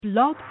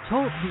Blog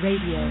Talk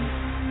Radio.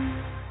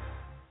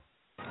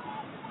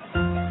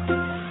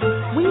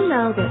 We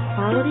know that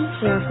quality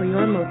care for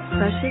your most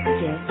precious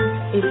gift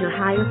is your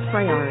highest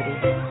priority.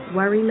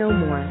 Worry no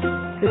more.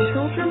 The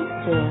Children's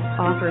School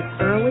offers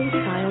early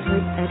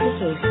childhood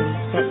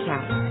education that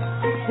counts.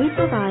 We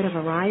provide a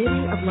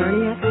variety of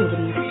learning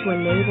activities to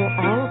enable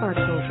all of our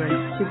children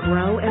to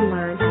grow and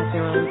learn at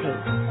their own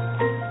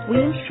pace. We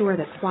ensure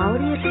that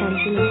quality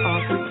attention is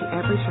offered to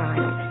every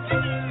child.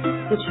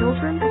 The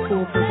Children's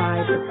School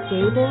provides a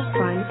stable,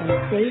 fun, and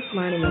safe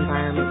learning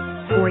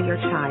environment for your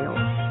child.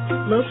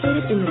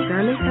 Located in the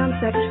Germantown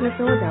section of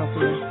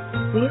Philadelphia,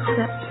 we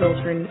accept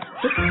children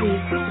 6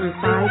 weeks through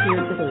 5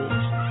 years of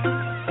age.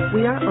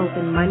 We are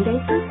open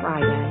Monday through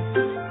Friday,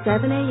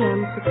 7 a.m.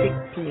 to 6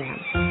 p.m.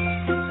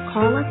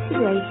 Call us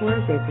today for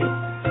a visit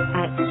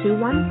at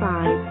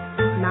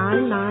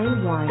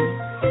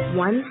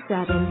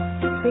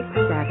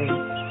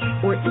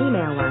 215-991-1767 or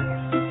email us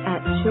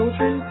at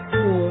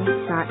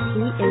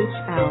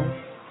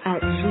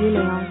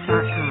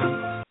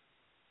childrenschool.thl@gmail.com.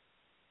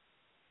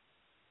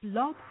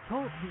 Blog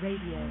Talk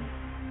Radio.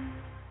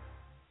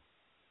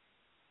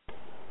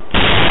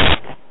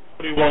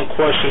 41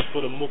 questions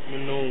for the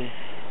Mukminoon.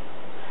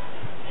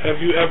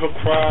 Have you ever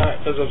cried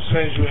because of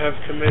sins you have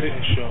committed?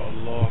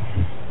 Inshallah.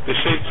 Did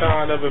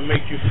Shaitan ever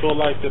make you feel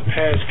like the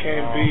past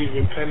can't be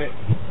repented?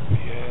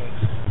 Yes.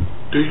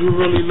 Do you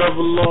really love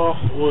Allah,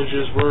 or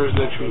just words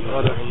that you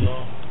utter?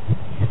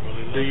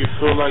 Do you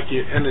feel like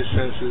your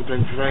innocence has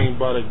been drained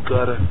by the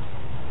gutter?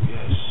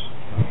 Yes.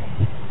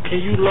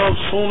 Can you love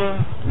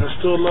Sunnah and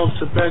still love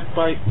to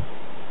backbite?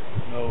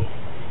 No.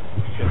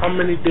 How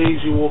many days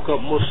you woke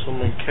up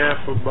Muslim and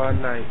kafir by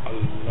night?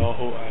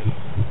 Allahu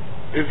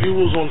Akbar. If you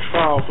was on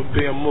trial for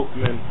being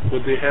Mukmin,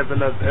 would they have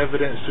enough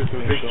evidence to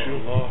convict you?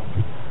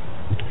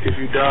 If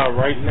you die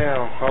right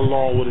now, how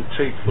long would it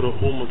take for the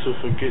Ummah to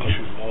forget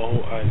you?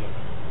 Allahu Akbar.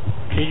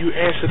 Can you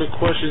answer the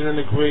questions in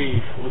the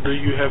grave, or do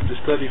you have to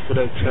study for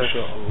that test?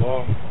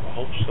 Inshallah, I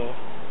hope so.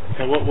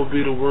 And what will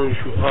be the words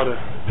you utter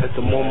at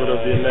the moment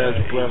of your last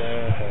breath?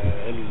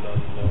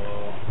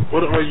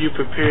 What are you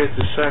prepared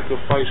to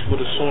sacrifice for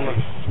the Sunnah?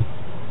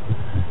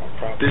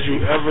 Did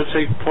you ever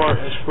take part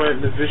in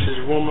spreading the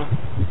vicious rumor?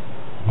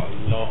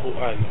 Allahu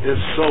Akbar.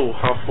 If so,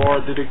 how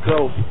far did it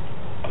go?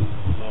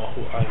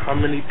 Allahu Akbar. How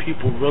many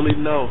people really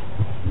know?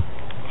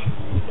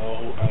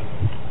 Allahu Akbar.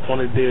 On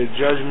the day of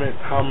judgment,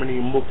 how many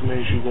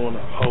mukmins you going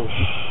to owe?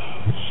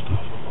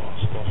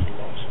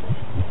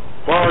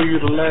 Why are you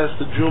the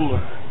last to Jummah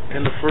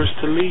and the first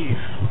to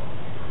leave?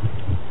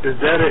 Is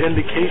that an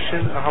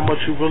indication of how much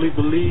you really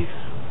believe?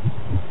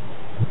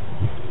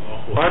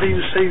 Why do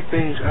you say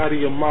things out of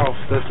your mouth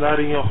that's not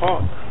in your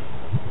heart?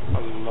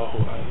 Allahu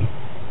Akbar.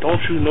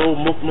 Don't you know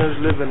mukmins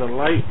live in the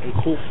light and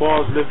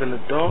kuffars live in the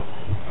dark? I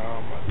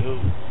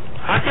do.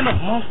 How can a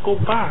month go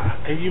by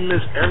and you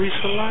miss every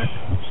salat?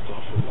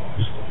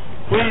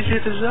 Where is your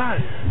desire?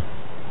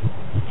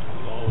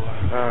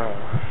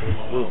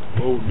 Look,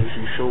 boldness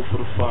you show for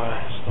the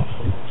fire.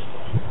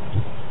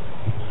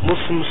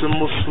 Muslims and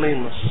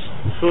Muslimas,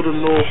 feel the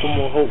north from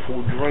a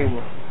hopeful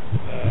dreamer.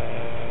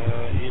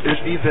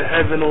 It's either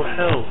heaven or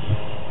hell,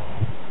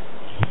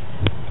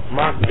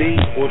 Mahdi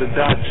or the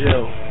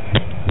Dajjal,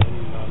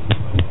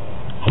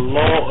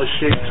 Allah or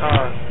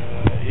Shaitan,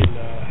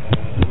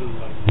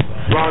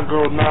 fly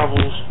girl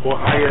novels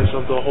or ayahs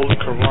of the Holy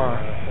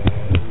Quran.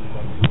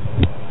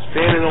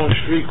 Standing on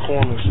street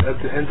corners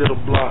at the end of the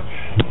block,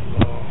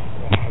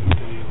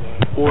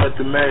 or at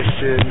the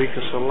masjid making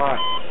salat.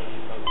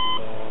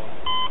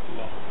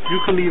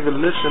 You can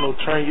even listen or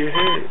turn your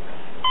head,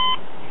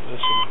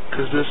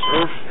 because this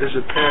earth is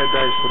a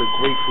paradise for the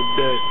grateful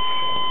dead.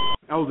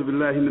 أعوذ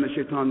بالله من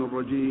الشيطان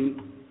الرجيم.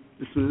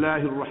 بسم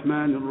الله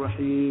الرحمن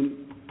الرحيم.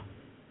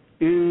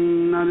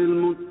 إن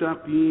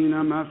للمتقين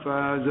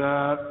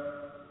مفازا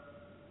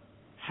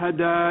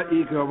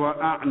حدائق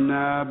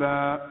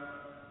وأعنابا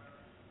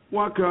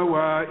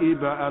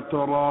وكوائب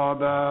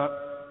أترابا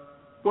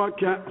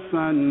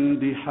وكأسا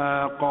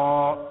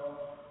دحاقا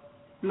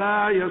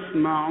لا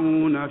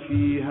يسمعون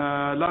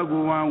فيها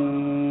لغوا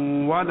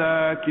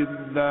ولا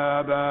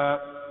كذابا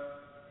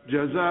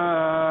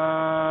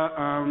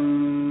جزاء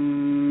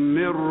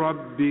من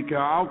ربك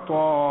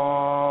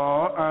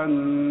عطاء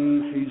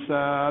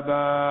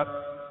حسابا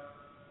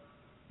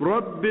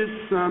رب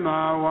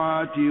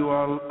السماوات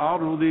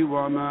والأرض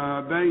وما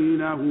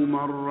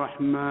بينهما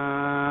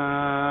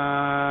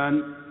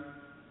الرحمن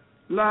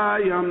لا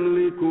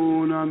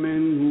يملكون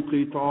منه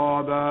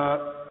خطابا.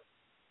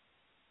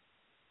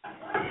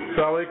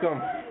 Assalamu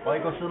alaikum.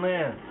 Walaikum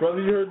salam.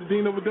 Brother, you heard the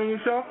DeenOverDunya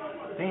show?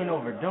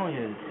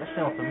 DeenOverDunya. That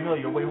sounds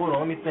familiar. Wait, hold on,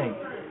 let me think.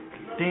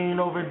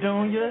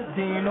 DeenOverDunya. Yeah.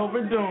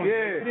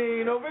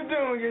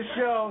 DeenOverDunya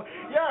show.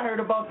 Y'all heard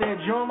about that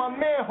joint? My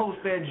man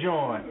hosts that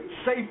joint.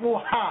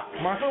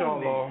 SAIFUL-HAQQ.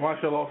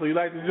 Mashallah. So you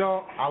like the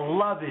joint? I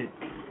love it.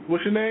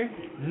 What's your name?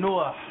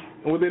 Noah.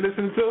 And what they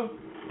listening to?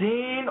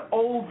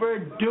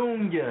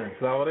 DeenOverDunya.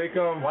 Assalamu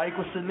alaikum.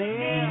 Walaikum salam.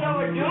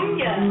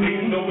 DeenOverDunya.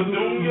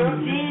 DeenOverDunya.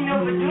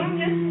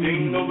 DeenOverDunya.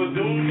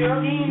 DeenOverDunya.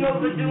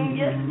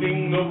 DeenOverDunya.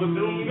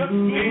 DeenOverDunya.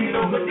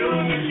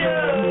 DeenOverDunya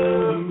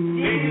show.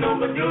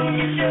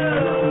 DeenOverDunya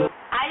show.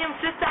 I am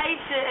Sister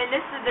Aisha, and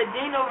this is the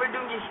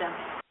DeenOverDunya show.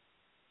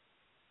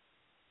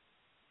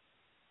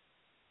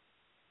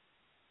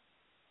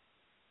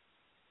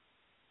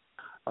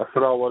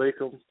 Assalamu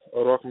alaikum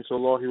wa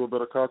rahmatullahi wa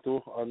barakatuh.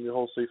 I'm your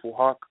host,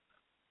 SAIFUL-HAQQ,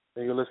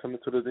 and you're listening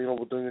to the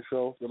DeenOverDunya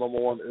show, the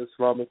 #1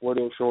 Islamic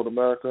radio show in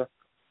America.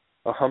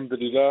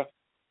 Alhamdulillah.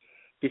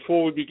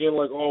 Before we begin,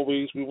 like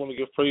always, we want to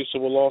give praise to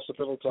Allah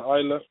subhanahu wa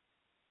ta'ala.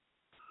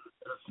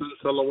 And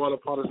salawat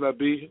upon his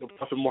Nabi, the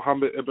Prophet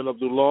Muhammad ibn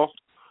Abdullah,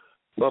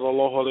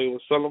 sallallahu alayhi wa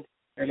sallam.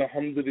 And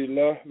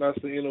alhamdulillah,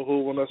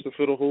 nasta'inuhu wa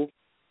nastaghfiruhu,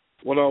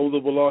 wa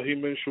na'udhu billahi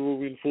min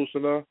shururi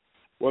anfusina,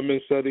 ومن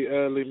سيئات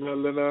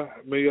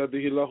أعمالنا من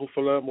يهده الله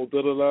فلا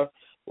مضل له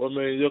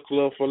ومن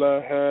يضلل فلا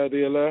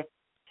هادي له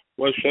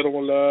وأشهد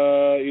أن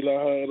لا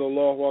إله إلا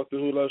الله وحده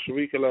لا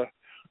شريك له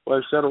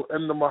وأشهد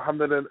أن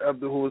محمدا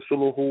عبده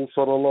ورسوله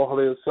صلى الله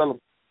عليه وسلم.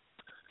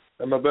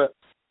 أما بعد,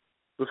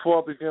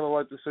 before I begin, I'd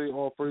like to say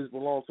all praise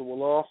belongs to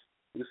Allah.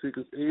 We seek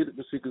His aid,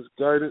 we seek His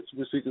guidance,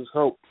 we seek His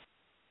help.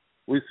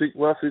 We seek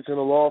refuge in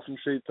Allah from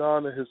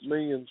Shaitan and his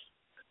minions.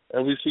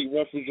 And we seek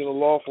refuge in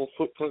Allah from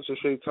footprints of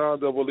Shaitan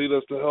that will lead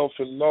us to hell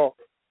and nar.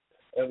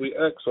 And we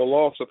ask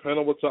Allah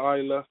subhanahu wa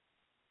ta'ala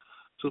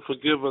to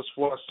forgive us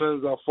for our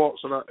sins, our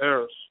faults, and our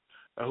errors.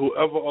 And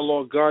whoever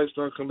Allah guides,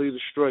 none can lead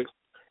astray.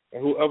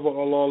 And whoever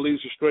Allah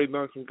leads astray,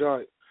 none can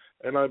guide.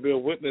 And I bear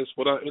witness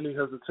without any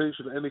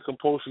hesitation, any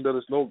compulsion, that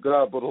is no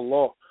God but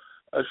Allah.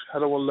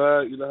 Ashhadu an la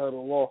ilaha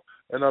illallah.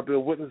 And I bear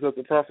witness that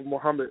the Prophet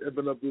Muhammad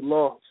ibn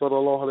Abdullah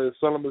sallallahu alayhi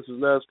wa sallam is his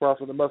last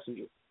prophet and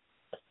messenger.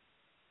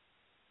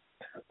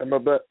 And my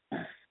bet.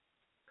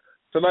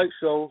 Tonight's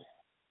show,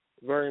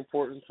 very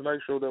important.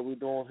 Tonight's show that we're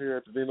doing here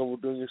at the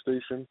DeenOverDunya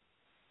station,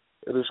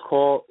 it is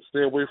called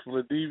Stay Away from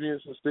the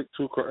Deviants and Stick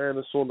to Quran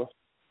and Sunnah.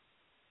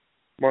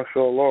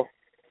 MashaAllah.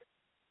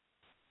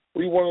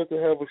 We wanted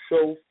to have a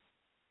show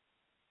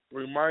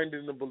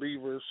reminding the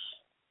believers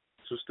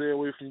to stay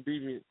away from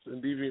deviants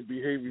and deviant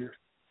behavior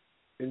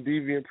and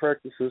deviant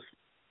practices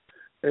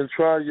and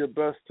try your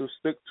best to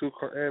stick to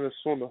Quran and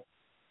Sunnah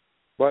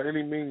by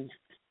any means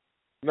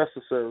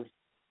necessary.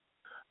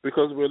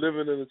 Because we're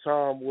living in a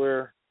time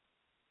where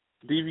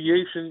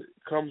deviation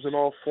comes in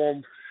all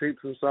forms,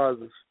 shapes, and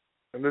sizes.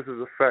 And this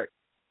is a fact.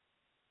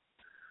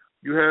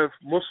 You have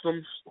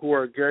Muslims who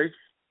are gay,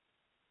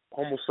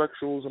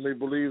 homosexuals, and they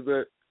believe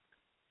that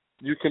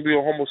you can be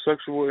a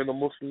homosexual and a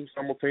Muslim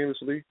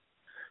simultaneously.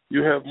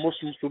 You have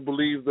Muslims who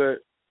believe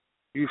that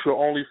you should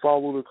only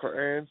follow the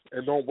Quran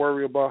and don't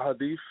worry about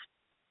hadith.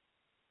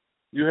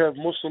 You have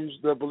Muslims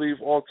that believe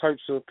all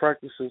types of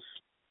practices,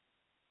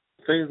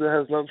 things that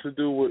has nothing to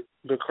do with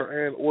the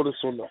Quran or the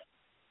Sunnah.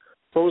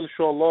 So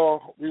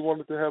inshallah, we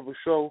wanted to have a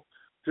show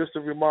just to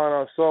remind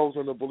ourselves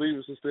and the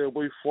believers to stay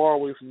far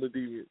away from the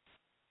deviant.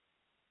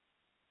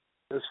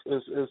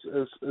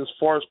 As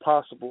far as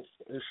possible,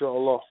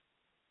 inshallah.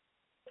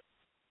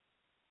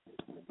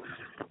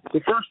 The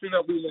first thing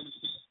that we want to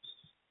see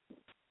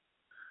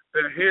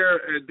that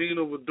here at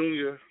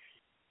DeenOverDunya,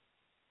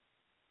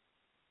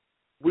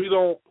 we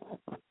don't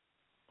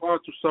try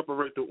to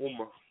separate the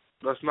ummah.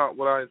 That's not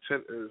what our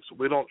intent is.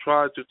 We don't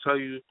try to tell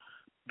you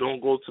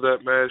don't go to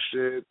that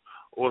masjid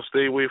or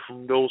stay away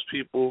from those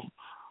people.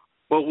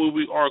 But what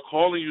we are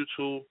calling you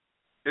to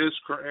is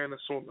Quran and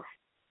Sunnah.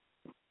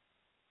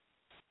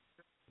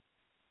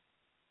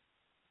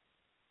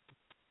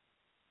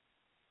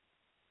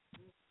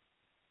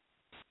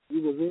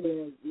 You will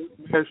realize what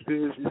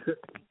masjid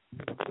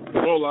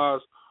you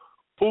realize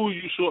who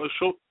you should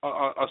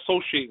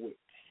associate with.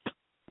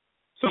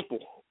 Simple.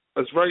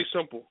 It's very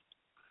simple.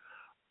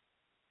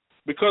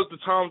 Because the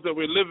times that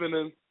we're living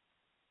in,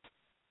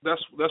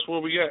 that's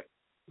where we at.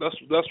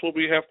 That's what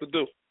we have to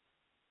do.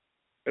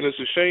 And it's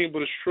a shame,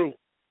 but it's true.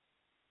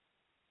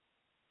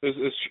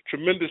 It's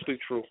tremendously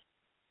true.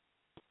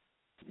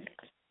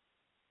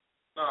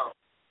 Now,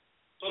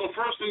 so the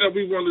first thing that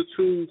we wanted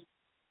to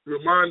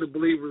remind the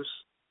believers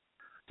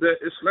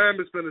that Islam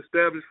has been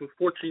established for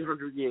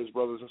 1,400 years,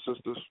 brothers and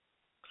sisters.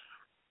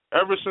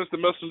 Ever since the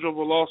Messenger of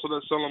Allah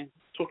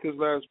took his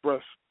last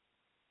breath,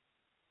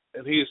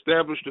 and he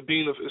established the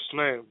deen of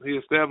Islam, he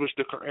established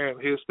the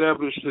Quran, he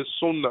established his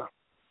Sunnah.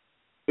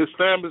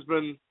 Islam has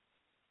been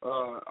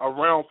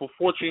around for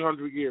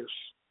 1,400 years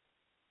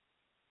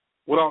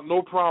without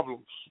no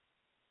problems.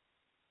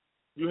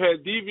 You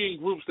had deviant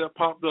groups that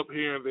popped up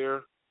here and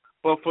there,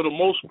 but for the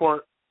most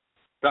part,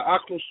 the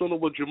Ahlul Sunnah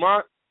wal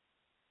Jama'at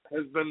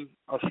has been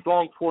a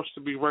strong force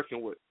to be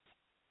reckoned with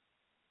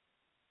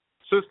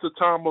since the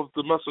time of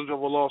the Messenger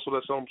of Allah,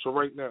 so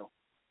right now.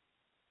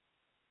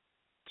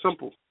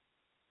 Simple.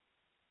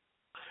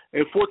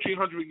 In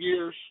 1,400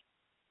 years,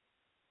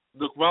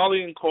 the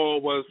rallying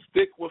call was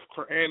stick with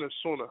Quran and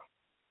Sunnah.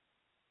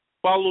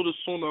 Follow the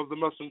Sunnah of the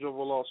Messenger of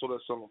Allah.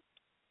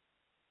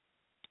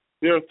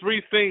 There are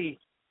three things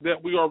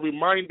that we are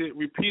reminded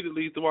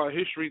repeatedly throughout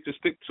history to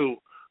stick to.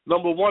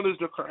 Number one is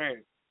the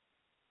Quran.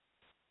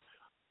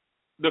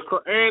 The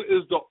Quran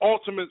is the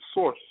ultimate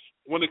source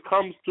when it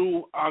comes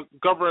to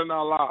governing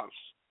our lives.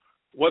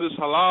 What is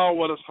halal,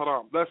 what is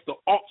haram. That's the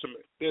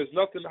ultimate. There's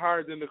nothing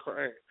higher than the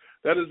Quran.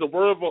 That is the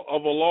word of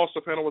Allah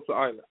subhanahu wa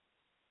ta'ala.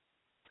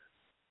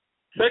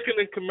 Second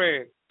in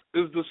command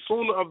is the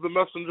Sunnah of the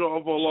Messenger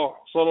of Allah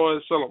sallallahu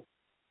alaihi wasallam.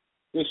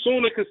 The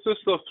Sunnah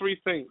consists of three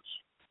things.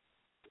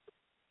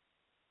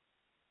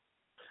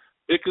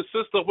 It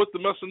consists of what the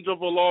Messenger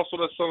of Allah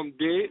sallallahu alaihi wasallam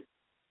did.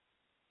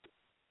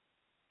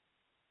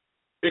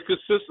 It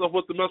consists of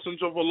what the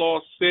Messenger of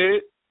Allah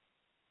said.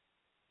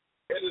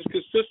 And it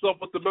consists of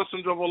what the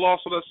Messenger of Allah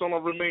sallallahu alaihi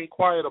wasallam remained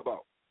quiet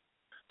about.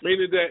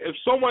 Meaning that if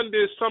someone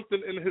did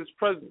something in his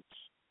presence,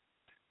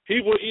 he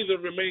would either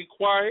remain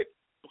quiet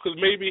because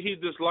maybe he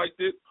disliked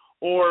it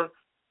or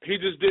he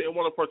just didn't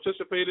want to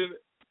participate in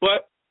it,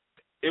 but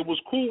it was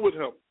cool with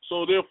him,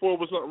 so therefore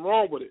there was nothing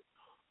wrong with it.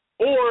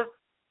 Or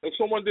if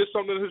someone did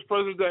something in his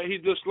presence that he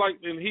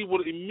disliked, then he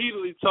would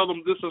immediately tell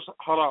them this is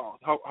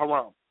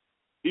haram.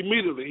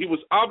 Immediately. He was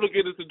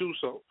obligated to do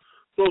so.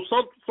 So if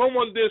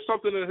someone did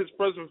something in his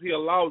presence, he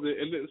allowed it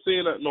and didn't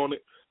say nothing on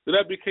it, then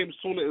that became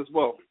sunnah as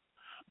well.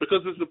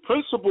 Because it's the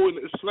principle in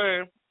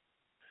Islam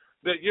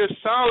that your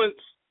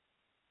silence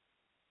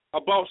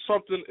about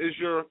something is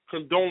your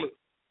condoning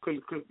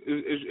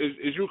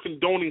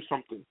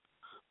something.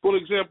 For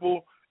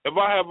example, if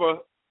I have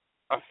a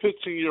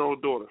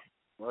 15-year-old daughter,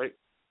 right?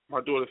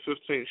 My daughter's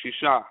 15, she's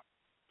shy,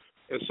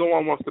 and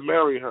someone wants to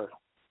marry her,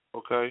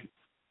 okay?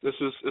 This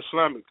is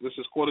Islamic. This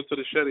is according to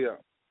the Sharia.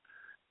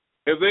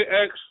 If they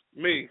ask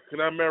me,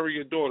 can I marry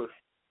your daughter?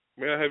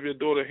 May I have your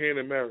daughter hand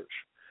in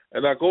marriage?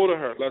 And I go to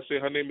her, let's say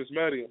her name is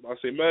Maryam. I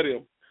say,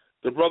 Maryam,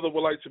 the brother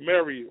would like to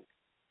marry you.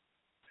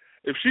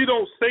 If she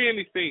don't say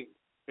anything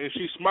and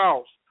she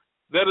smiles,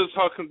 that is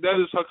her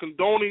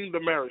condoning the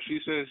marriage. She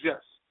says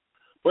yes.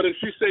 But if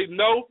she say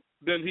no,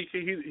 then he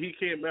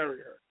can't marry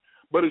her.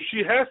 But if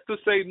she has to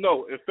say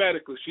no,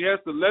 emphatically, she has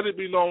to let it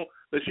be known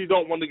that she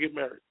don't want to get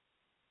married.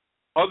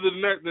 Other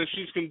than that, then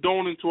she's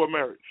condoning to a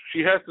marriage. She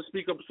has to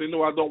speak up and say,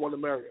 no, I don't want to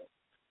marry her.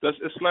 That's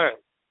Islam.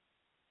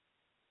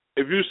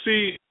 If you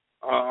see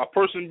a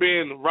person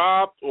being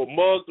robbed or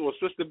mugged or a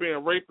sister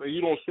being raped and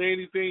you don't say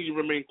anything, you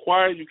remain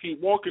quiet, you keep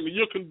walking, and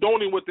you're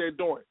condoning what they're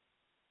doing.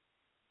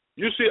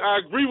 You see, I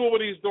agree with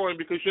what he's doing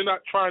because you're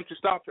not trying to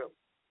stop him.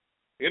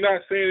 You're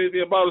not saying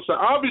anything about it. So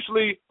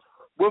obviously,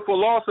 with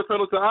Allah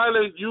subhanahu wa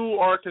ta'ala, you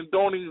are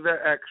condoning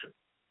that action.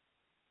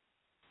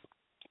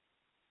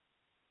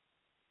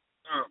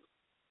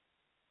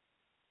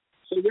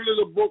 So one of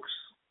the books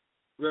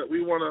that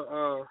we want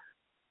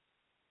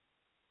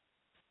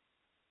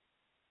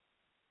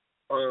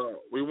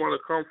to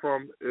come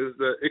from is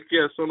the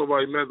Ihya Sunnah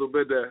by Imam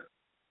al-Bid'ah,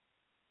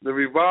 the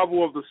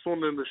revival of the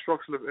Sunnah and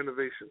destruction of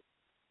innovation.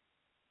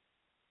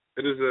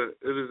 It is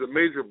a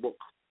major book.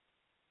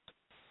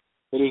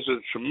 It is a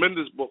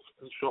tremendous book,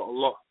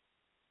 inshallah.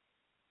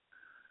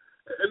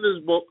 In this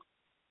book,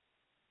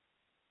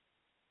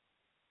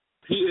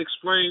 he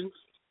explains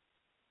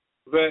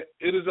that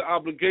it is an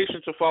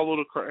obligation to follow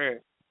the Quran.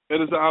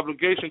 It is an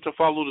obligation to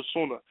follow the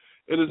Sunnah.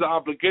 It is an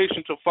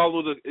obligation to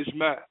follow the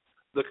Ijma',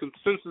 the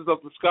consensus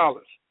of the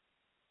scholars.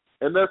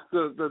 And that's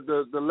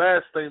the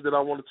last thing that I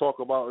want to talk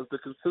about is the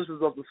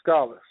consensus of the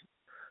scholars.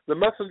 The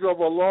Messenger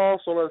of Allah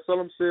sallallahu alaihi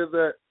wasallam said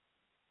that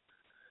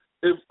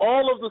if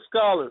all of the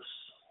scholars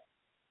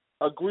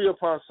agree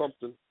upon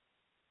something,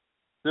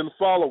 then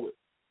follow it.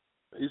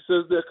 He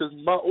says that because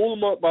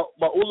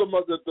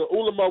the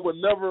ulama would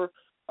never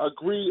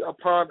agree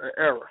upon an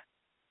error.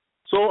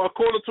 So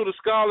according to the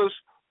scholars,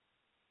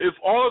 if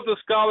all of the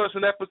scholars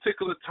in that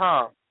particular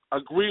time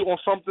agree on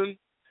something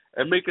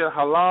and make it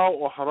halal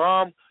or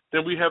haram,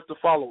 then we have to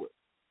follow it.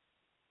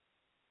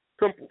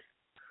 Simple.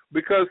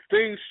 Because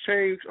things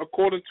change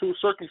according to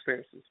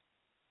circumstances.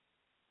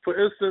 For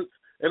instance,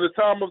 in the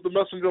time of the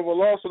Messenger of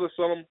Allah,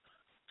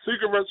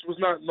 cigarettes was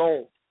not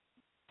known.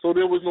 So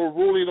there was no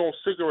ruling on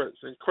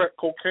cigarettes and crack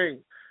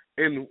cocaine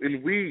and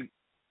weed.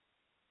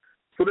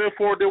 So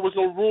therefore, there was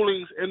no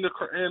rulings in the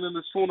Quran and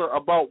the Sunnah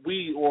about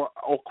weed or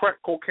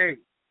crack cocaine.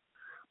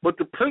 But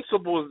the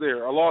principle is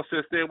there. Allah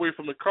says stay away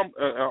from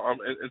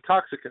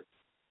intoxicants.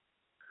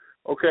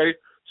 Okay?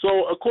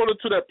 So according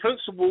to that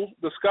principle,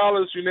 the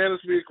scholars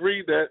unanimously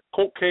agree that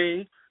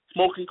cocaine,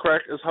 smoking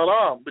crack is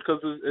haram because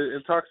it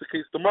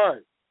intoxicates the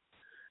mind.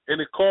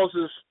 And it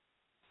causes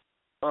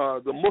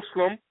the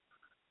Muslim,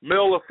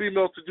 male or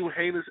female, to do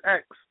heinous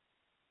acts.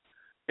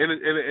 And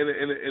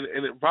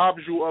it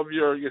robs you of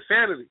your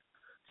sanity.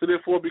 So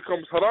therefore it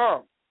becomes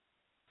haram.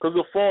 Because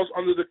it falls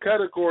under the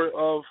category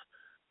of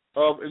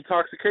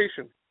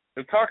intoxication.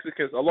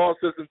 Intoxicants. Allah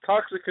says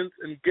intoxicants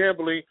and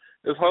gambling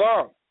is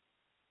haram.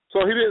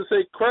 So he didn't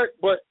say crack,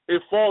 but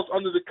it falls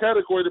under the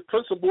category, the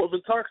principle of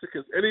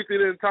intoxicants. Anything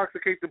that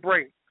intoxicates the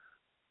brain.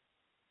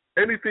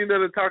 Anything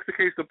that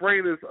intoxicates the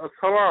brain is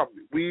haram.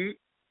 Weed,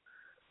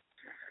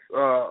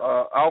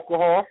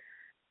 alcohol,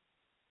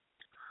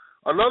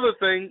 Another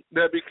thing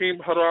that became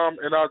haram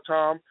in our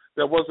time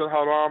that wasn't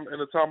haram in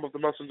the time of the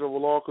Messenger of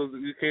Allah, because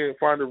you can't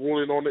find a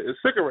ruling on it, is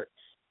cigarettes.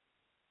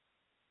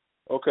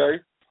 Okay?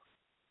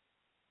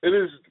 It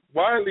is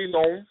widely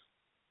known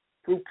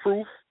through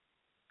proof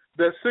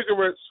that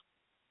cigarettes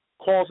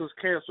causes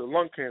cancer,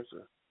 lung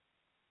cancer.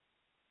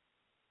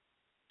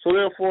 So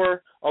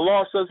therefore,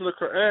 Allah says in the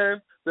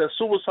Quran that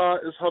suicide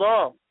is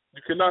haram.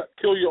 You cannot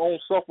kill your own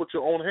self with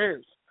your own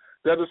hands.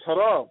 That is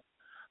haram.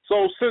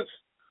 So since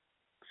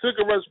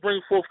cigarettes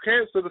bring forth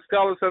cancer, the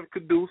scholars have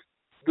deduced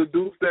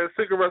that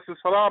cigarettes is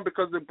haram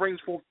because it brings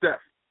forth death.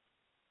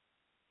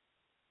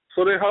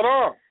 So they're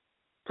haram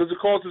because it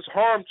causes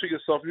harm to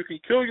yourself. You can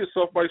kill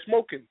yourself by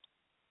smoking.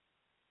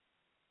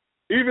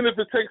 Even if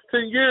it takes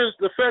 10 years,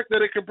 the fact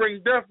that it can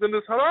bring death, then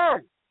it's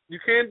haram. You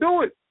can't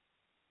do it.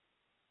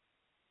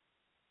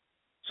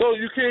 So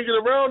you can't get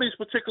around these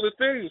particular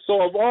things.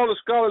 So if all the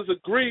scholars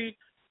agree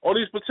on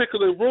these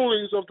particular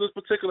rulings of this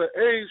particular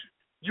age,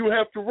 you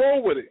have to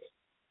roll with it.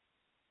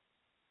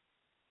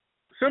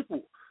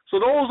 Simple. So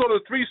those are the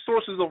three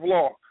sources of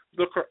law: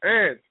 the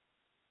Quran,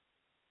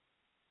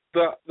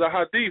 the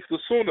Hadith, the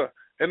Sunnah,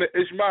 and the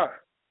Ijma'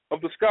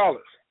 of the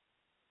scholars.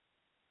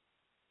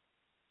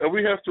 And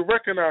we have to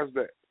recognize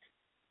that.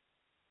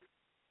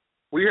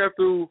 We have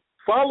to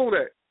follow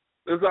that.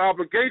 There's an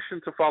obligation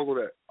to follow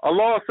that.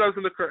 Allah says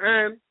in the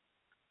Quran,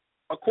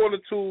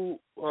 according to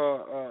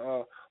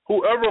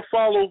whoever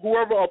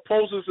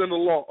opposes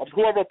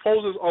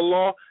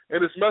Allah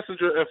and His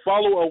Messenger and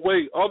follow a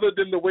way other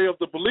than the way of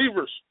the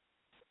believers,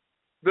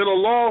 then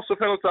Allah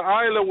subhanahu wa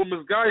ta'ala will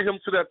misguide him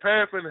to that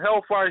path, and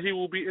hellfire he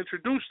will be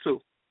introduced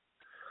to.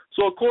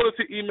 So according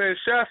to Imam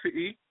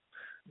Shafi'i,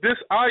 this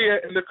ayah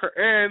in the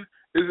Quran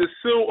is a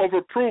seal of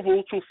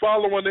approval to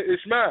following the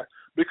Ijma',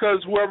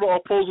 because whoever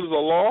opposes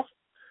Allah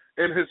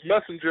and His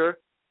Messenger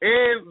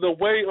and the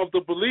way of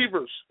the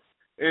believers,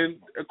 and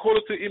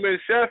according to Imam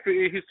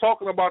Shafi'i, he's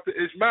talking about the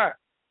Ijma'.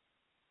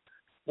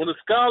 When the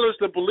scholars,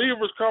 the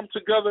believers come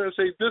together and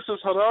say this is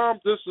haram,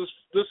 this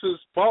is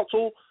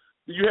batil,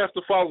 you have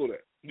to follow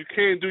that. You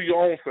can't do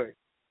your own thing.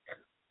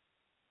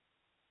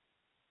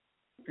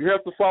 You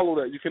have to follow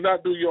that. You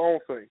cannot do your own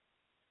thing.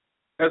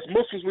 As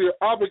Muslims, we are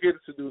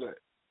obligated to do that.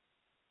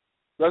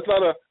 That's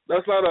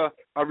not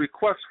a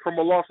request from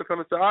Allah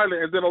subhanahu wa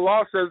ta'ala. And then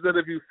Allah says that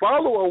if you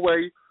follow a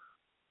way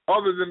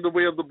other than the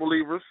way of the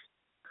believers,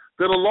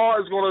 then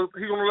Allah is gonna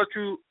let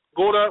you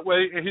go that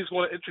way, and He's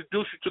gonna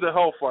introduce you to the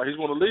hellfire. He's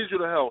gonna lead you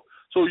to hell.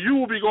 So you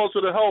will be going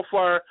to the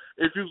hellfire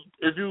if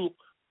you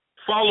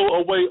follow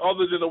a way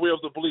other than the way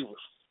of the believers.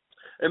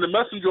 And the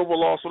Messenger of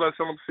Allah sallallahu alaihi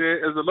wasallam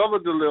said, as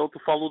another dalil to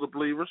follow the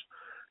believers,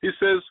 he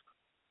says,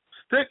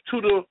 stick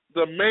to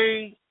the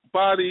main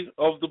body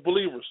of the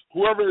believers.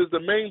 Whoever is the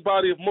main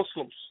body of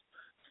Muslims,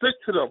 stick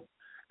to them.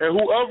 And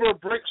whoever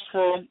breaks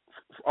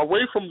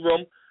away from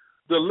them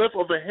the length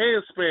of a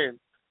handspan,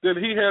 then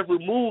he has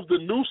removed the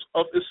noose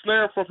of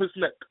Islam from his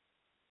neck.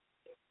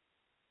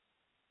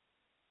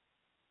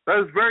 That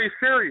is very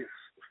serious.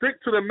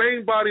 Stick to the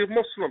main body of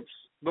Muslims,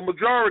 the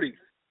majority.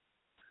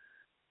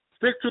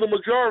 Stick to the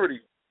majority.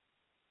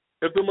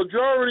 If the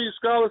majority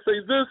scholars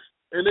say this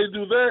and they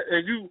do that,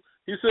 and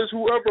he says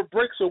whoever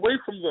breaks away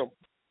from them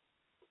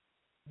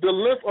the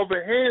length of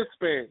a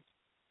handspan,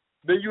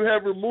 then you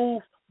have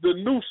removed the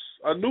noose.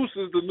 A noose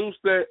is the noose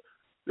that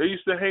they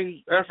used to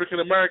hang African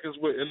Americans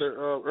with in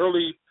the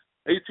early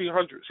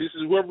 1800s. He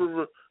says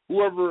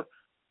whoever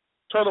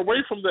turned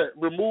away from that,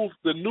 removed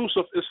the noose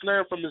of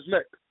Islam from his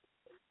neck.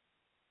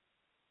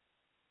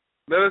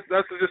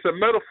 That's just a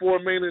metaphor,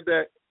 meaning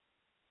that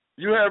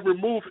you have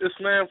removed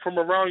Islam from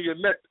around your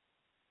neck.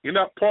 You're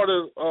not part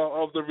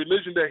of the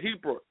religion that he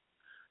brought.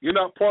 You're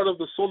not part of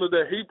the Sunnah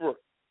that he brought.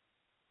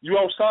 You're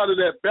outside of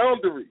that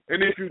boundary.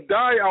 And if you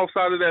die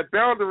outside of that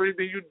boundary,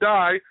 then you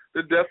die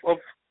the death of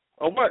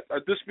a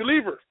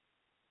disbeliever.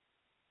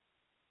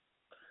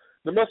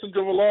 The Messenger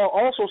of Allah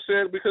also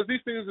said, because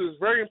these things is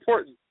very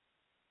important,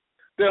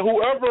 that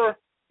whoever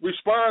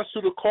responds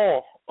to the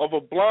call of a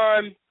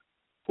blind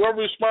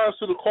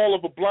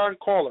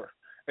caller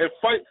and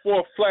fight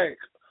for a flag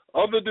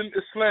other than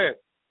Islam,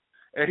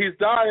 and he's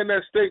died in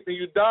that state, and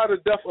you die the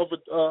death of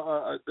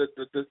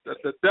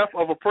the death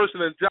of a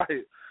person in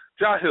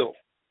jahil,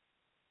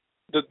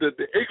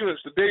 the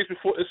ignorance, the days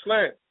before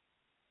Islam.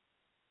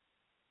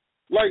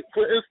 Like,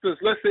 for instance,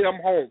 let's say I'm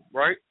home,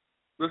 right?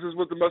 This is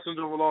what the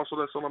Messenger of Allah, so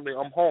that's what I mean.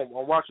 I'm home,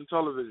 I'm watching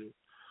television,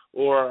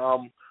 or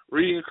I'm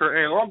reading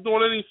Quran, or I'm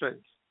doing anything,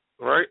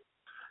 right?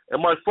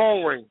 And my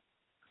phone rings,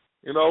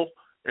 and I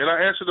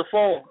answer the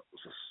phone,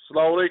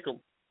 Assalamu alaikum,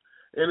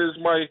 and it's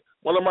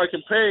one of my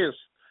companions.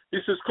 He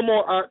says, come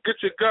on, get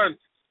your gun.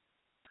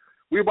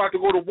 We're about to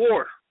go to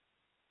war,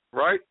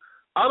 right?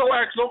 I don't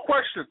ask no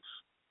questions,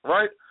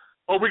 right?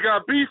 Oh, we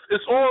got beef,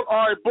 it's on,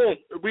 all right, boom,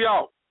 we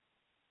out.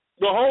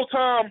 The whole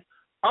time,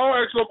 I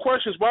don't ask no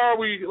questions. Why are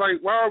we,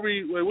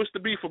 what's the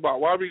beef about?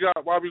 Why are we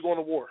going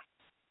to war,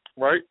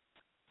 right?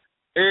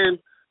 And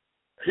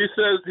he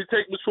says, he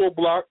takes me to a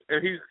block,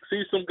 and he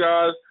sees some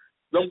guys,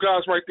 them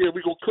guys right there,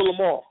 we going to kill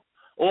them all.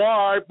 Oh,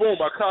 all right, boom,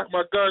 I cock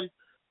my gun,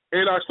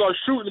 and I start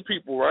shooting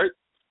people, right?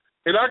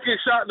 And I get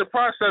shot in the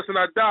process, and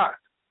I die.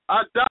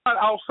 I died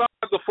outside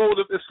the fold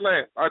of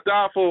Islam. I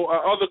died for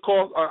another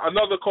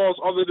cause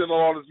other than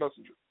Allah's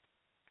messenger.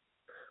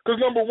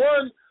 Because number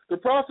one, the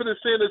Prophet is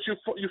saying that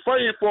you're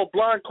fighting for a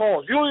blind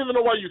cause. You don't even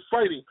know why you're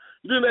fighting.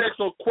 You didn't ask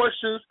no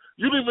questions.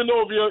 You don't even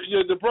know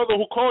if the brother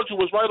who called you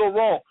was right or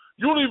wrong.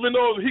 You don't even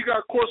know if he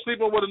got caught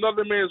sleeping with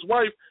another man's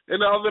wife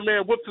and the other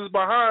man whipped his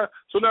behind,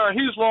 so now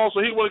he's wrong, so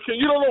he want to kill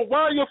you. You don't know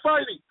why you're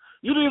fighting.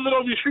 You don't even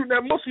know if you're shooting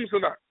at Muslims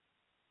or not.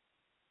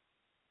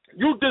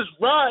 You just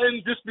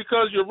riding just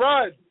because you're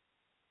riding.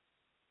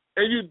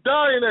 And you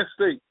die in that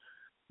state.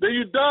 Then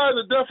you die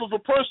the death of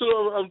a person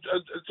of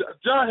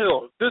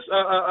jahil,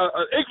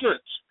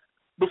 ignorance,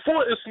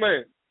 before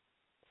Islam.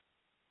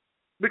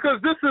 Because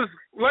this is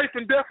life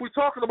and death we're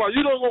talking about.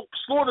 You don't go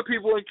slaughter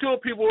people and kill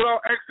people without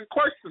asking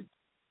questions.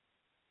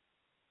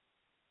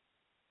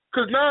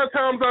 Because 9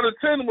 times out of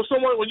 10,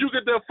 when you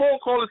get that phone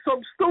call, it's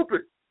something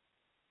stupid.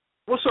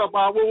 What's up,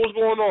 Bob? What's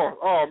going on?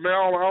 Oh, man,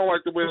 I don't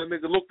like the way that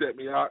nigga looked at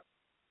me. I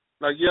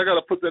got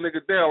to put that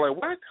nigga down. Like,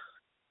 what?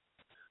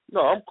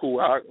 No, I'm cool.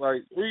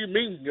 Like, what do you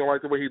mean you don't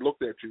like the way he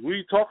looked at you? What are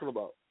you talking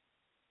about?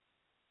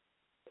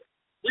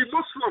 We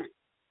Muslim.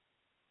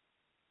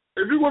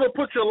 If you're going to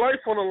put your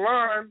life on the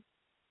line,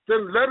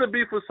 then let it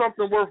be for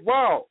something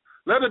worthwhile.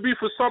 Let it be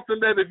for something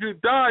that if you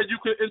die, you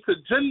can enter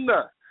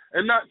Jannah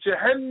and not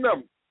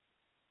Jahannam.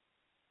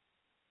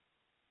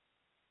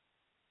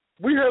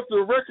 We have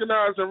to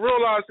recognize and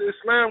realize that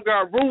Islam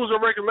got rules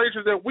and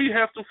regulations that we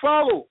have to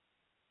follow.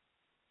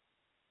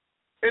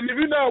 And if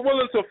you're not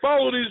willing to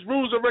follow these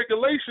rules and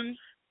regulations,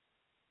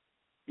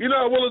 you're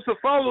not willing to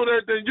follow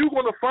that, then you're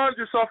going to find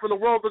yourself in a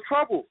world of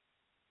trouble.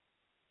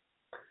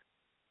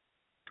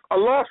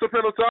 Allah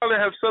subhanahu wa ta'ala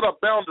have set up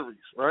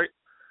boundaries, right?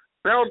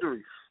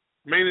 Boundaries,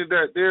 meaning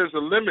that there's a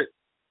limit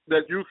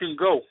that you can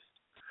go.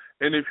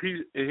 And if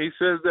he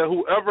says that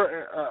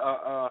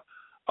whoever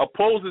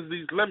opposes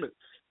these limits,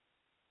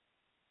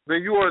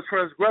 then you are a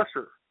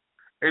transgressor.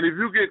 And if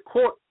you get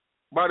caught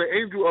by the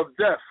angel of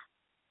death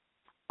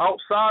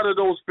outside of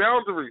those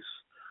boundaries,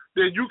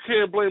 then you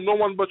can't blame no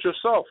one but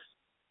yourself.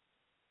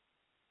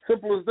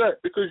 Simple as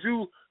that. Because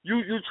you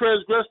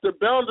transgress the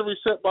boundary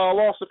set by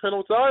Allah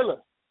subhanahu wa ta'ala.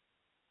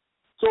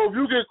 So if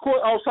you get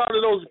caught outside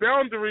of those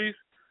boundaries,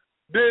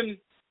 then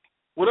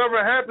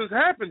whatever happens,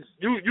 happens.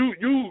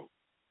 You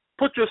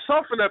put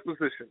yourself in that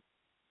position.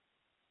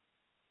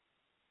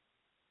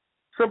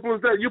 Simple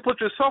as that. You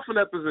put yourself in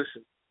that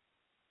position.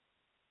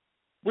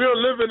 We are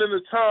living in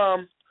a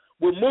time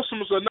where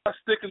Muslims are not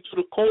sticking to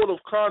the code of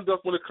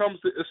conduct when it comes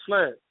to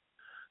Islam.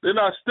 They're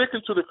not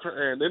sticking to the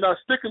Quran. They're not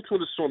sticking to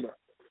the Sunnah.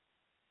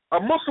 A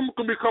Muslim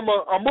can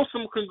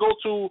go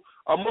to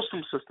a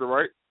Muslim sister,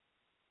 right?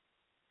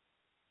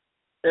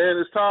 And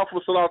it's time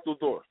for Salatul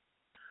Dhuhr.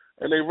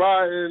 And they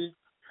riding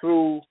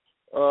through,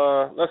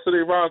 let's say they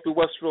riding through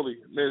West Philly,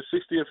 near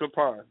 60th and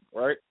Pine,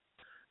 right?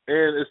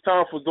 And it's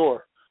time for Dhuhr.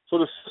 So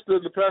the sister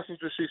in the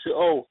passenger, she said,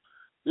 oh,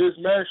 there's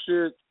a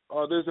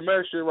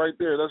masjid right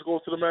there. Let's go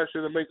to the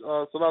masjid and make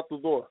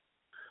Salatul Dhuhr.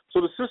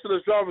 So the sister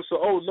that's driving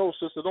said, oh, no,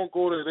 sister, don't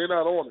go there. They're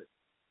not on it,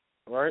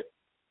 right?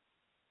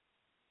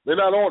 They're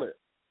not on it.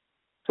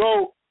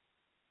 So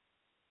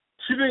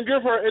she didn't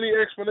give her any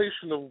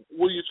explanation of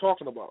what are you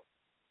talking about.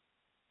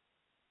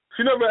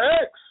 She never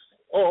asked,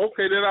 oh,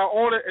 okay, they're not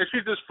on it, and she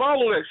just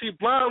followed that. She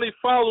blindly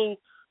followed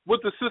what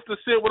the sister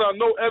said without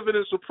no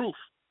evidence or proof.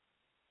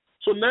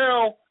 So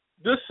now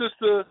this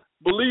sister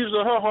believes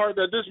in her heart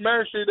that this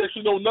masjid that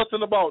she knows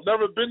nothing about,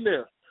 never been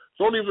there,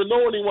 don't even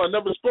know anyone,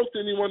 never spoke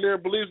to anyone there,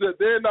 believes that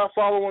they're not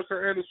following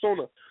Quran and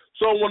Sunnah.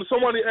 So when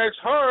somebody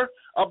asks her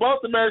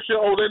about the masjid,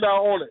 oh, they're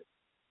not on it.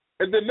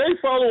 And then they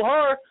follow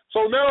her,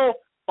 so now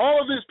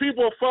all of these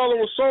people are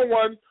following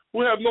someone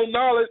who have no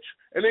knowledge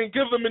and didn't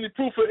give them any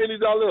proof or any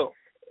dalil.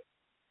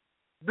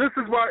 This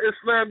is why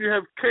Islam, you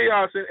have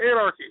chaos and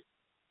anarchy.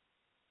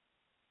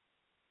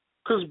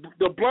 Because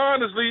the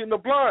blind is leading the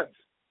blind.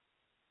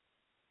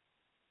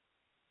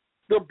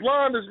 The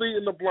blind is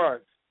leading the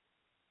blind.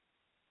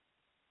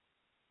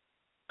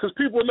 Because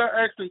people are not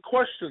asking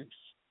questions.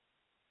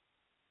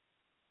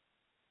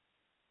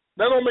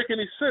 That don't make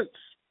any sense.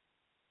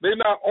 They're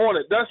not on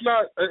it. That's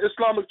not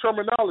Islamic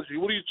terminology.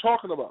 What are you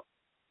talking about?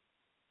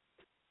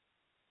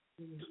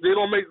 They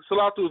don't make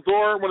Salatul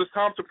Dhuhr when it's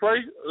time to pray?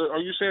 Are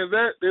you saying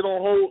that? They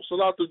don't hold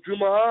Salatul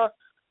Jumu'ah?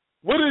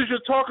 What is you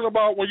talking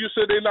about when you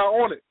say they're not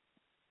on it?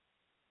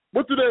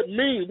 What do that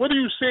mean? What are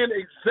you saying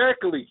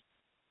exactly?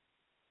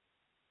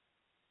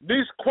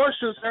 These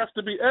questions have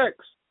to be asked.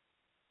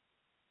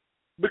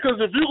 Because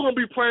if you're going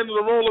to be playing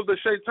the role of the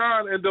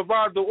shaitan and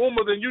divide the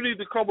ummah, then you need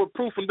to come with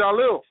proof and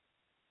dalil.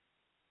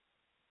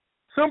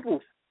 Simple.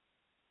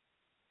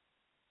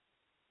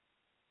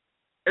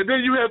 And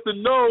then you have to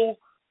know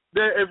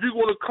that if you're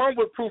going to come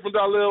with proof and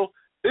dalil,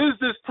 is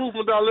this proof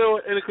and dalil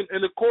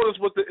in accordance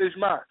with the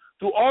ijma?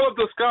 Do all of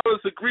the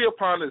scholars agree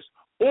upon this?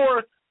 Or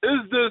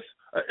is this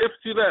an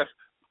iftilaf?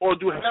 Or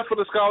do half of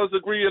the scholars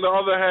agree and the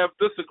other half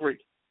disagree?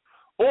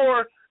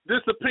 Or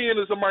this opinion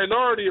is a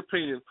minority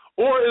opinion?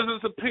 Or is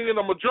this opinion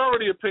a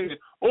majority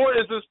opinion? Or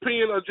is this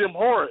opinion a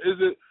jumhur?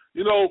 Is it,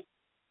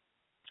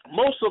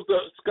 most of the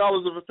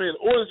scholars of opinion?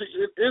 Or is it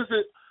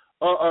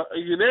a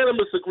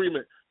unanimous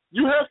agreement?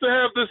 You have to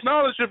have this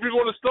knowledge if you're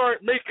going to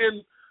start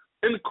making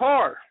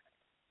inkar.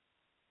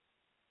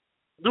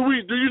 Do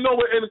you know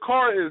what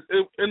inkar is?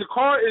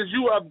 Inkar is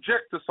you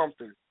object to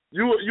something.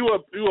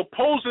 You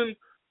opposing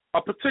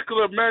a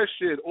particular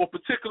masjid or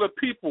particular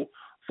people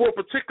for a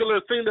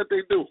particular thing that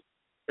they do.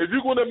 If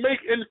you're going to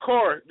make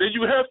inkar, then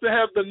you have to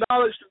have the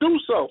knowledge to do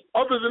so.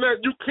 Other than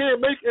that, you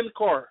can't make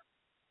inkar.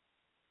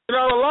 You're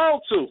not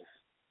allowed to.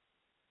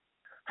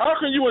 How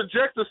can you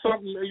object to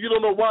something and you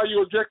don't know why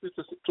you objected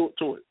to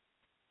it?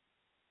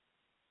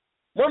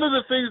 One of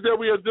the things that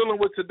we are dealing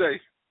with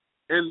today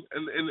in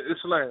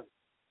Islam,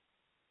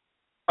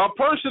 a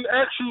person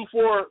asks you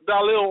for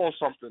dalil on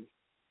something,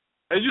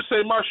 and you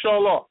say,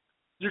 mashallah.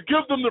 You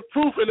give them the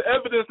proof and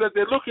evidence that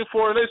they're looking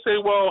for, and they say,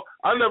 well,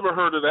 I never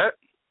heard of that.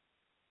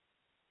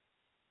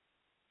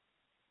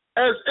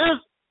 As if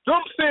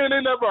them saying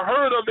they never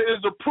heard of it is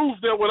the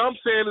proof that what I'm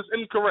saying is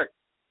incorrect.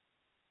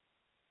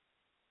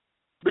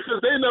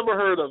 Because they never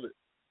heard of it.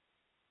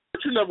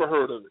 But you never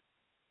heard of it.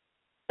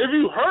 If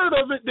you heard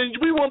of it, then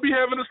we won't be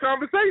having this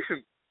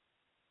conversation.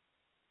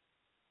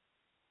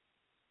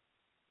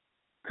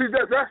 See,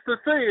 that's the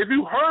thing. If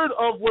you heard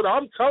of what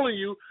I'm telling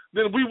you,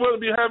 then we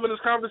wouldn't be having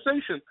this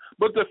conversation.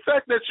 But the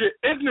fact that you're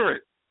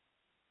ignorant,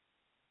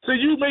 so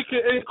you make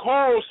an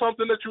inkar on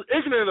something that you're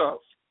ignorant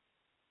of.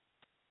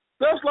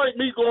 That's like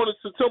me going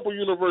to Temple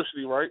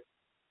University, right?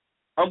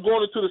 I'm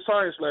going into the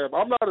science lab.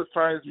 I'm not a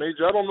science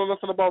major. I don't know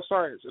nothing about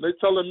science. And they're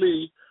telling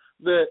me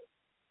that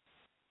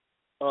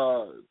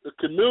the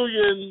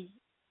chameleon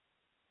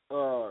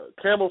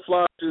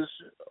camouflages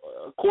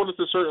according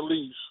to certain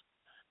leaves.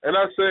 And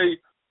I say,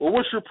 well,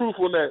 what's your proof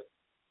on that,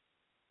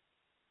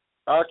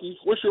 Aki?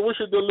 What's your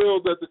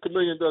dalil that the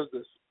chameleon does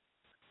this?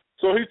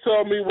 So he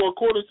told me, well,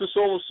 according to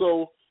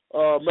so-and-so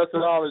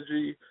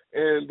methodology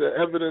and the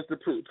evidence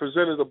that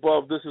presented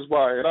above, this is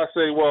why. And I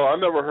say, well, I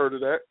never heard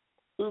of that.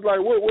 It's like,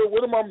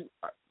 what am I?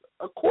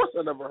 Of course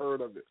I never heard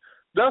of it.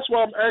 That's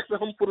why I'm asking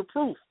him for the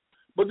proof.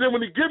 But then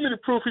when he gave me the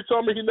proof, he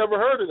told me he never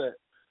heard of that.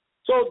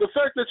 So the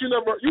fact that you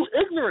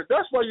ignorant,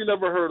 that's why you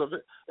never heard of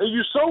it. And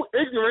you're so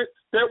ignorant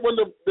that when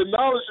the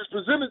knowledge is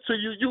presented to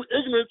you, you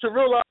ignorant to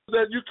realize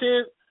that you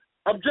can't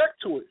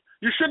object to it.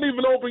 You shouldn't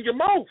even open your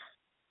mouth.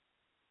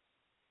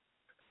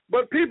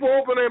 But people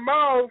open their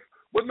mouths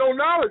with no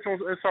knowledge on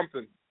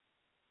something.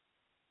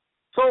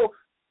 So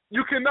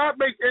you cannot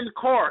make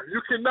inkar.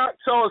 You cannot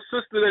tell a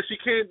sister that she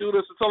can't do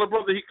this and tell a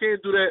brother he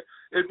can't do that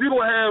if you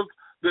don't have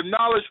the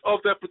knowledge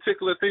of that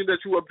particular thing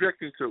that you're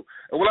objecting to.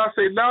 And when I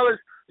say knowledge,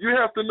 you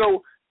have to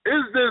know,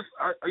 is this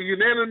a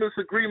unanimous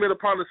agreement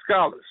upon the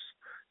scholars?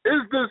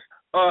 Is this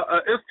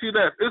an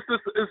istilaf? Is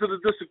it a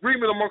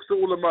disagreement amongst the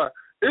ulama?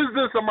 Is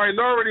this a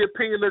minority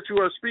opinion that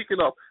you are speaking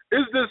of?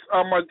 Is this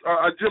a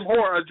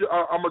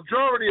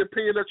majority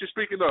opinion that you're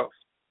speaking of?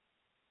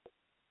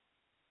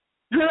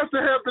 You have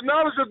to have the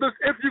knowledge of this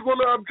if you're going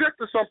to object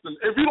to something.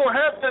 If you don't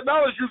have that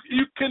knowledge,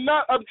 you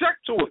cannot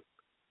object to it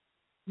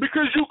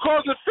because you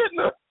cause a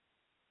fitna.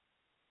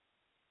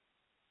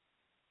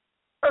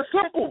 That's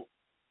simple.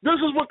 This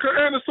is what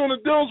Quran and Sunnah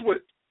deals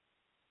with.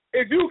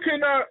 If you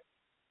cannot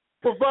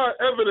provide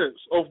evidence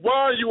of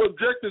why you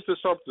objected to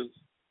something,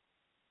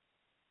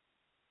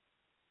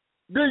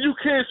 then you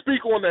can't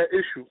speak on that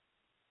issue.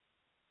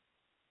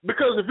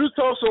 Because if you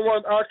tell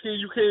someone, Aki,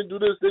 you can't do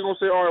this, they're going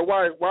to say, all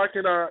right, why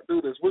can't I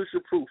do this? What is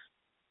your proof?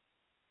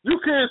 You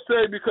can't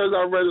say because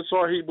I read in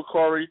Sahih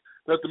Bukhari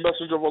that the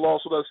Messenger of Allah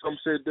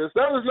said this.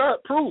 That is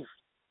not proof.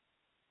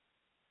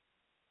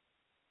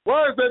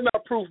 Why is that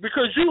not proof?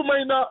 Because you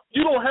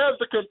don't have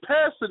the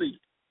capacity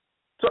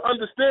to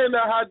understand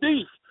that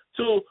hadith,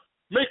 to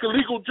make a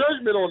legal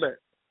judgment on that.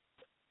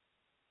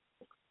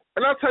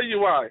 And I'll tell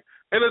you why.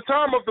 In the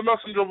time of the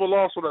Messenger of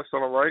Allah,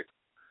 right,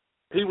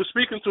 he was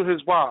speaking to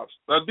his wives.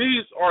 Now,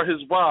 these are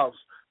his wives.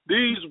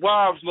 These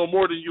wives know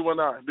more than you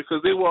and I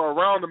because they were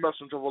around the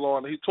Messenger of Allah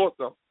and he taught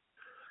them.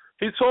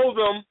 He told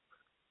them,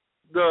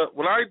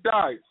 when I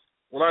die,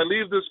 when I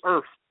leave this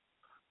earth,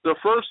 the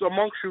first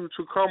amongst you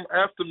to come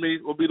after me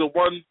will be the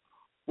one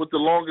with the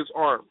longest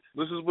arm.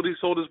 This is what he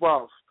told his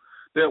wives.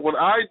 That when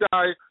I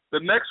die, the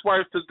next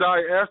wife to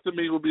die after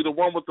me will be the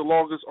one with the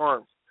longest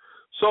arm.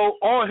 So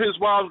all his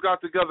wives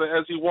got together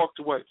as he walked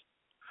away.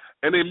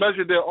 And they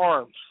measured their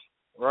arms,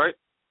 right?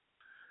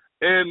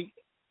 And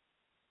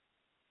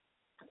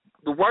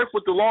the wife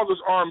with the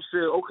longest arm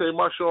said, okay,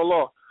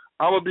 mashallah,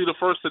 I will be the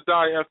first to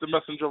die after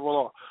Messenger of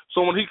Allah.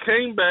 So when he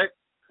came back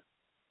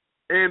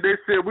and they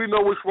said, we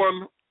know which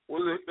one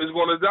is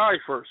going to die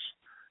first.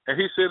 And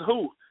he said,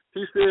 who?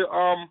 He said,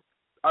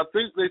 I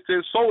think they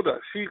said Soda.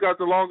 She got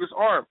the longest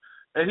arm.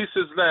 And he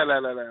says, nah.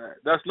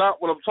 That's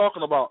not what I'm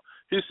talking about.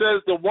 He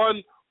says the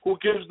one who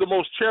gives the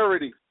most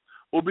charity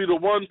will be the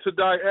one to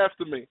die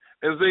after me.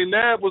 And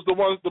Zainab was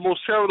the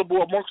most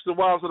charitable amongst the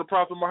wives of the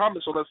Prophet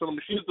Muhammad. So that's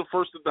she's the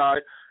first to die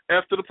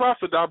after the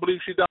Prophet died. I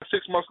believe she died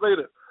 6 months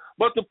later.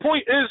 But the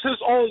point is, his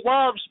own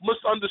wives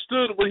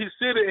misunderstood when he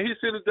said it, and he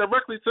said it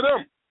directly to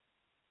them.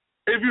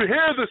 If you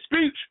hear the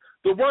speech,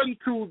 the one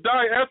to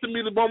die after me,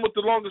 the one with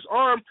the longest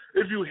arm,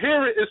 if you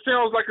hear it, it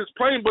sounds like it's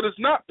plain, but it's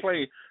not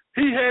plain.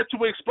 He had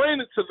to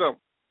explain it to them.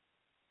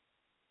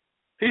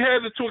 He had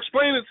to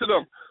explain it to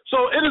them.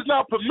 So it is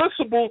not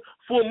permissible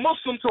for a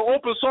Muslim to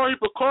open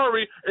SAIFUL-HAQQ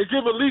and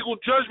give a legal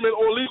judgment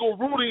or legal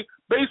ruling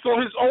based on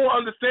his own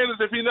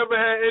understandings if he never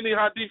had any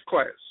hadith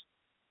class.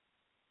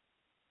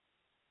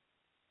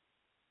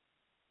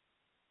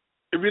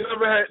 If you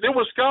never had, there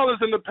were scholars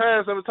in the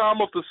past at the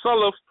time of the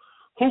Salaf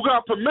who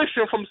got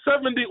permission from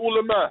 70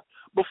 ulama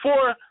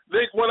before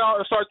they went out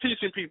and started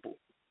teaching people.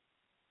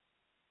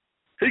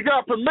 He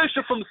got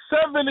permission from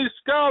 70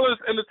 scholars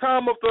in the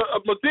time of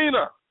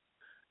Medina,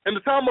 in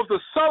the time of the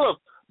Salaf.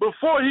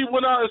 Before he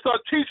went out and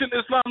started teaching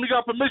Islam, he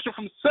got permission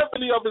from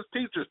 70 of his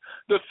teachers.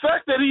 The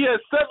fact that he has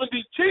 70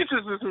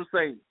 teachers is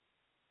insane.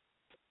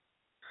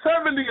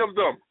 70 of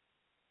them.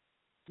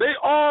 They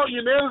all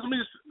unanimously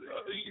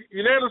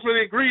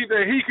agreed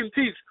that he can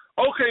teach.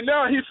 Okay,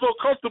 now he feels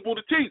comfortable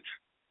to teach.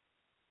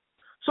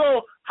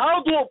 So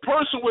how do a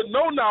person with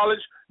no knowledge,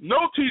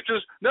 no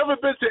teachers, never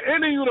been to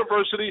any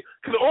university,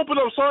 can open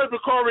up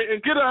SAIFUL-HAQQ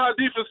and get a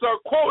hadith and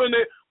start quoting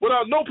it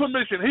without no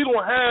permission? He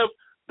don't have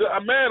the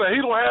amana.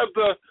 He don't have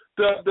the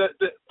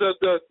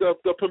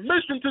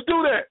permission to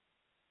do that.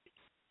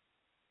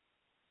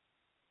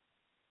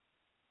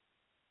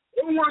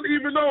 No one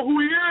even know who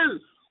he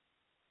is.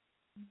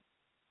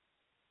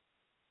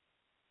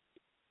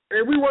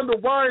 And we wonder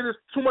why there's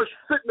too much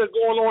fitna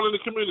going on in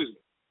the community.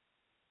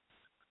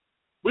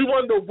 We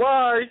wonder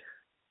why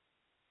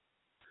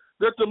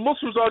that the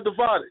Muslims are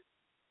divided.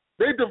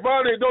 They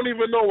divided and don't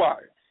even know why.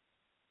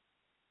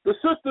 The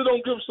sister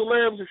don't give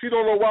salams if she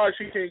don't know why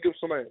she can't give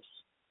salams.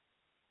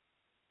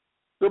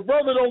 The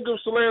brother don't give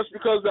salams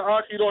because the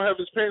Aki don't have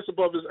his pants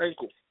above his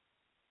ankle.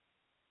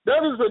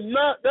 That is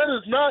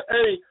not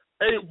a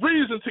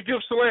reason to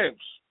give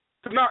salams,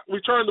 to not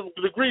return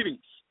the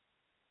greetings.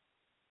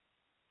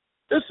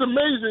 It's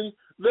amazing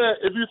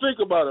that if you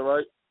think about it,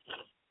 right?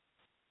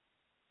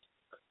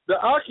 The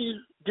Aki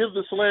gives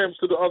the salams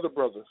to the other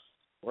brothers,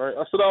 right?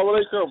 Assalamu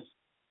alaikum.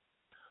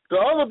 The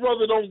other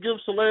brother don't give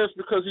salams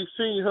because he's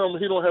seen him,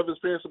 he don't have his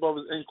pants above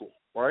his ankle,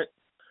 right?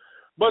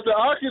 But the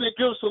Aki that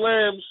gives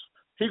salams,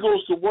 he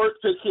goes to work,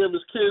 take care of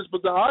his kids,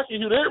 but the Aki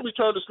who didn't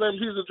return the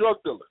salams, he's a drug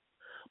dealer.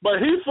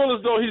 But he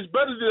feels as though he's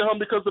better than him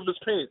because of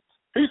his pants.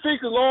 He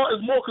thinks the law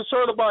is more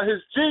concerned about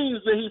his genes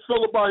than he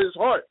feels about his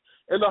heart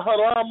and the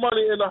haram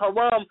money and the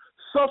haram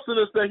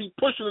substance that he's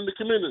pushing in the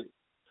community.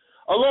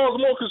 Allah is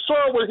more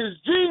concerned with his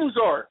genes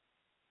are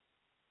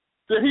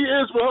than he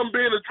is with him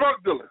being a drug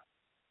dealer.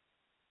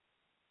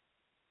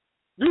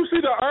 Do you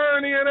see the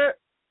irony in that?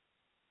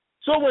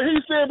 So when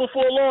he's standing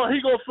before Allah,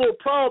 he's going to feel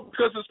proud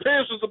because his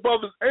pants is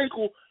above his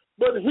ankle,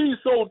 but he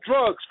sold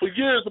drugs for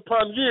years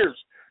upon years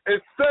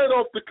and fed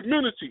off the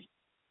community.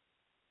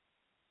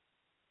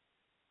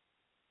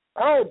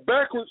 How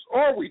backwards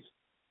are we?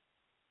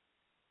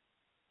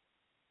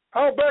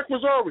 How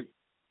backwards are we?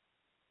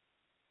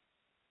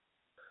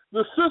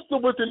 The sister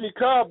with the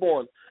niqab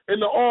on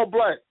and the all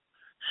black,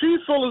 she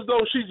feels as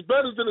though she's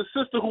better than the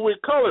sister who wear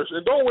colors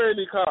and don't wear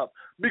niqab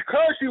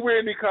because she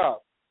wear niqab.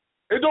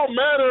 It don't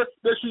matter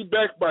that she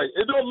backbite.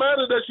 It don't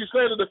matter that she's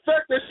saying the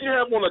fact that she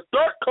have on a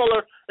dark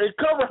color and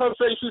cover her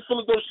face, she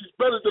feels as though she's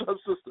better than her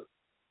sister.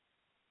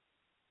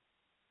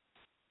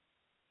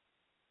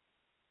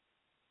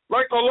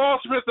 Like Allah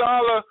subhanahu wa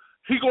ta'ala,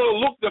 he going to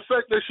look the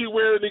fact that she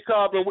wear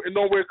niqab and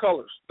don't wear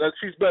colors, that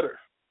she's better.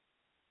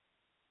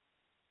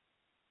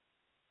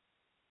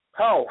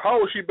 How?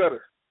 How is she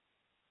better?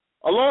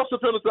 Allah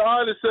subhanahu wa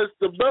ta'ala says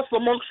the best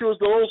amongst you is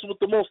those with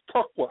the most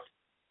taqwa.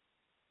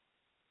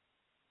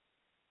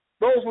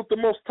 Those with the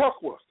most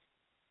taqwa.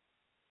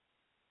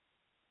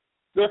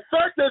 The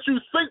fact that you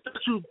think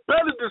that you're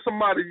better than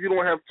somebody, you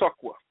don't have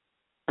taqwa.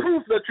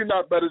 Proof that you're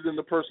not better than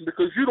the person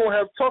because you don't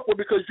have taqwa,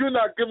 because you're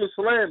not giving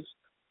salams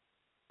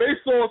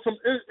based on some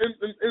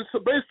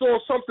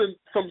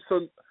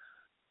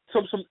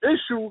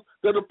issue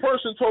that a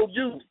person told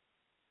you.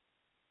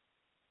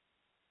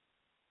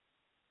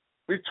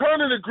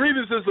 Returning the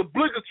greetings is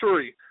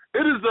obligatory.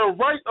 It is the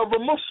right of a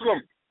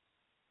Muslim.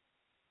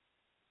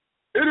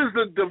 It is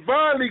the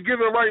divinely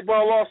given right by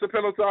Allah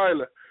subhanahu wa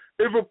ta'ala.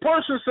 If a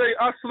person say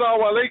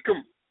assalamu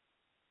alaikum,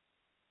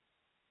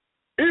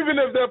 even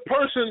if that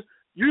person,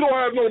 you don't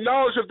have no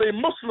knowledge if they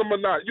Muslim or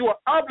not, you are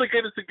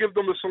obligated to give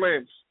them the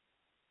salams.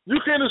 You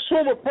can't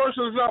assume a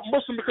person is not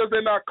Muslim because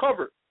they're not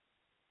covered.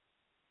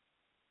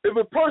 If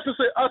a person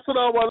say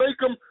assalamu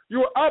alaikum,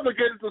 you are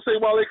obligated to say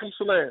wa alaikum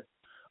salam,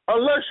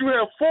 unless you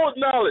have full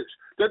knowledge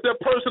that that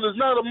person is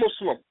not a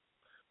Muslim.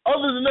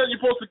 Other than that, you're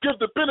supposed to give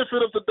the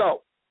benefit of the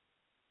doubt.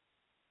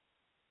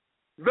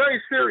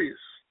 Very serious.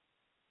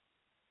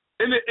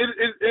 And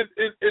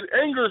it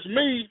angers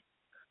me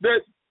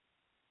that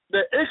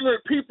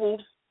ignorant people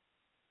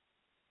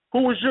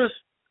who was just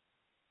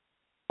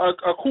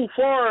a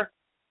kuffar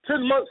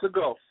 10 months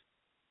ago,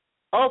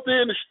 out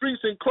there in the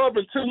streets and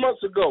clubbing 10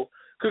 months ago,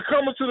 could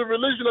come into the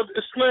religion of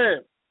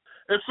Islam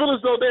and feel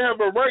as though they have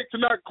a right to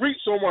not greet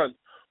someone.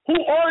 Who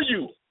are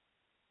you?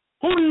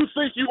 Who do you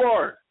think you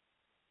are?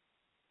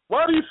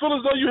 Why do you feel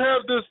as though you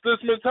have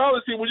this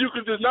mentality when you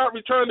can just not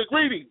return the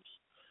greetings?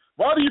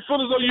 Why do you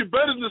feel as though you're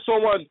better than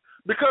someone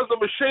because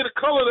of a shade of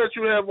color that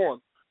you have on?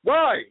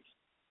 Why?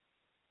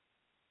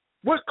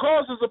 What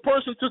causes a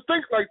person to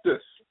think like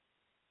this?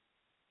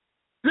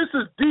 This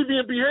is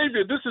deviant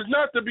behavior. This is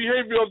not the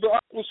behavior of the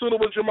Sunnah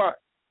wal Jama'ah.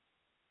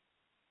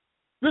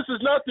 This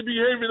is not the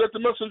behavior that the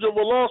Messenger of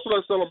Allah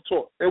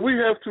taught. And we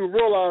have to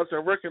realize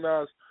and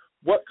recognize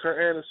what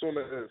Quran and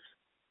Sunnah is.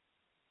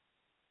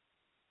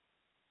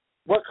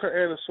 What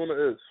Quran and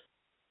Sunnah is.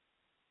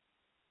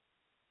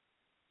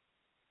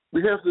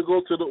 We have to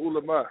go to the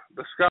ulama,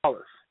 the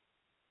scholars.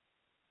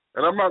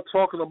 And I'm not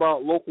talking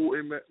about local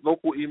iman.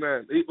 Local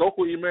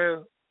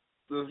iman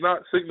does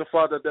not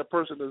signify that that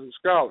person is a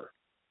scholar.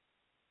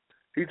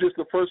 He's just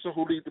a person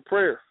who leads the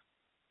prayer.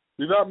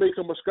 Do not make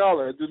him a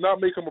scholar. It does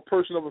not make him a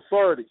person of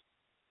authority.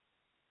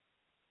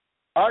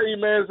 Our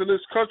imams in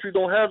this country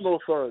don't have no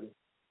authority.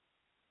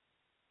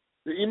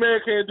 The imam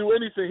can't do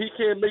anything. He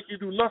can't make you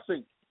do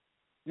nothing.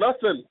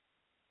 Nothing.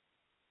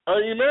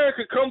 An imam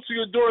could come to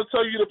your door and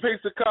tell you to pay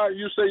zakat and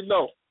you say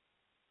no.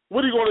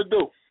 What are you going to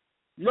do?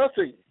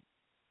 Nothing.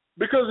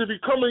 Because if he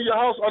come in your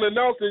house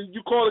unannounced and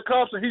you call the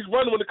cops and he's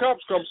running when the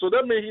cops come, so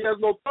that means he has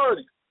no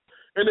authority.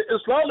 In the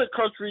Islamic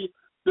country,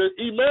 the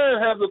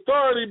imam has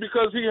authority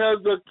because he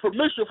has the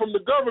permission from the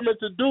government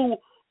to do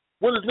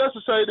what is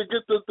necessary to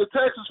get the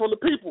taxes from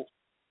the people.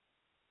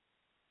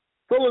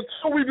 So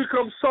until we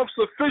become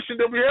self-sufficient,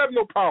 then we have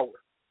no power.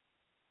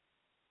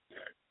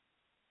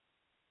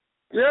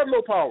 We have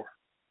no power.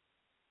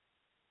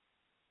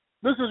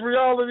 This is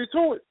reality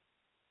to it.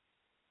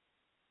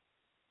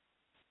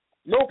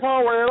 No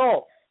power at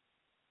all.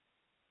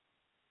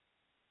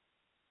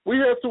 We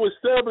have to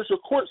establish a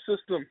court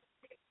system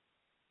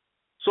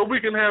so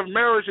we can have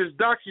marriages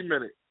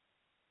documented,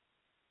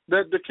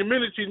 that the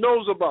community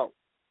knows about,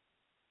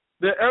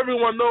 that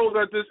everyone knows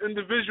that these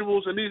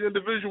individuals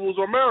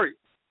are married.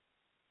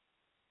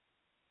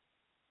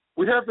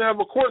 We have to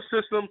have a court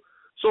system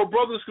so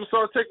brothers can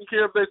start taking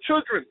care of their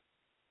children.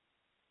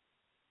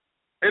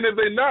 And if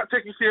they're not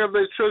taking care of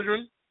their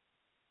children,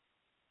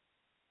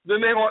 then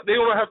they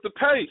don't have to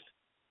pay.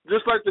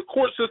 Just like the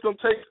court system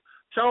takes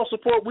child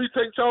support, we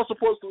take child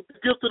support to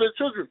give to their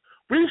children.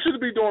 We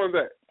should be doing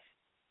that.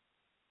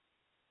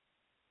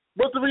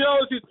 But the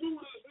reality too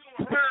is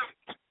we don't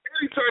have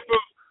any type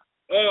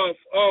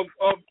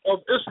of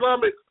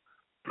Islamic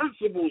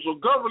principles or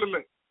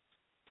government.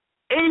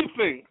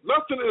 Anything,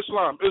 nothing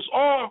Islam. It's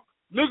all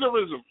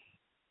niggerism.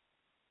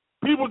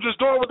 People just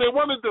doing what they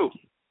want to do.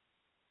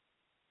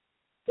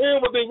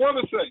 Saying what they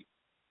want to say.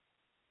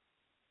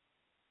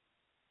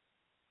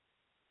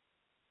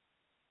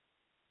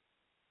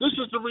 This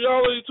is the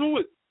reality to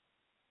it.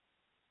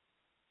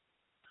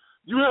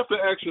 You have to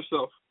ask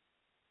yourself,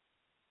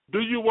 do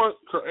you want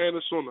Quran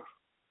and Sunnah?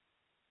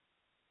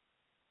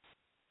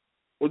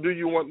 Or do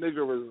you want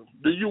niggerism?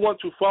 Do you want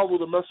to follow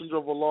the Messenger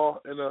of Allah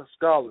and the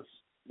scholars,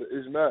 the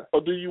Ijma?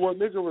 Or do you want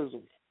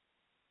niggerism?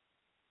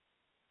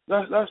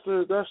 That's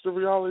the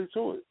reality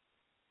to it.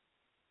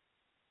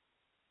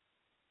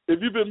 If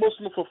you've been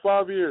Muslim for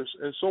 5 years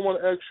and someone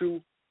asks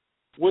you,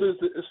 what is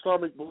the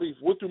Islamic belief?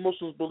 What do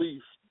Muslims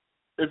believe?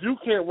 If you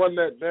can't run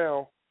that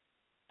down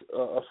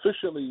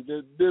efficiently,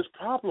 there's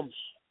problems.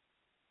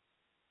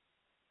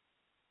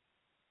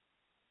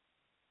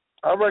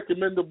 I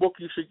recommend the book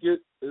you should get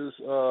is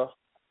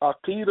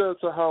Aqeedah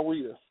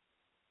Tahawiyah.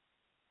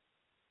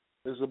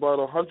 There's about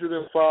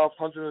 105,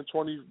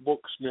 120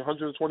 books,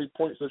 120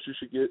 points that you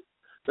should get,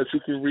 that you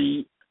can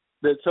read,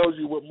 that tells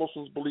you what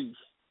Muslims believe.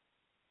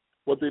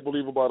 What they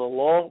believe about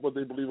Allah, what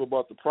they believe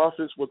about the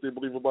prophets, what they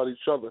believe about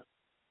each other.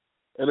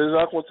 And it's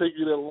not going to take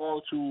you that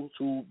long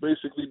to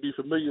basically be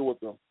familiar with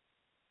them.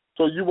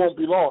 So you won't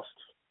be lost.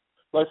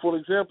 Like, for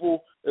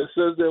example, it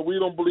says that we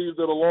don't believe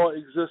that Allah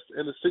exists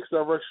in the 6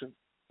 directions,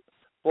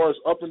 as far as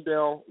up and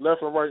down,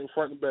 left and right, and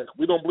front and back.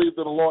 We don't believe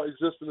that Allah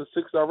exists in the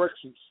 6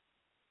 directions.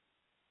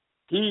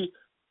 He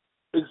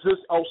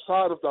exists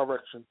outside of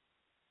direction.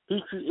 He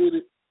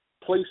created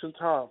place and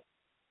time.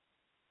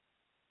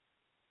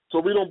 So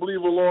we don't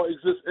believe Allah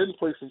exists in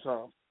place and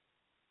time.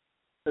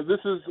 And this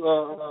is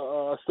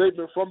a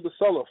statement from the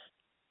Salaf,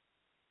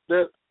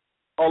 that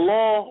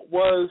Allah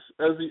was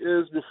as He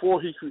is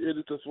before He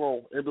created the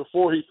throne and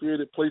before He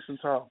created place and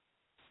time.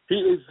 He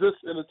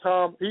exists in a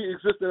time, He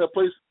exists in a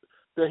place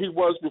that He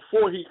was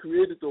before He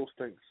created those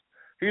things.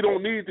 He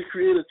don't need to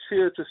create a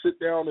chair to sit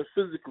down in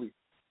physically,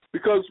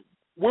 because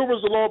where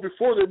was Allah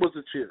before there was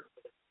a chair?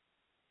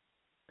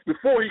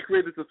 Before He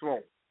created the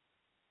throne.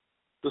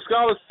 The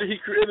scholars say He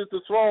created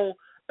the throne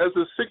as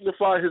to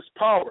signify His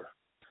power.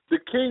 The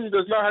king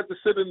does not have to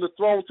sit in the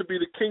throne to be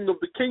the king of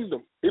the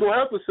kingdom. He don't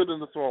have to sit in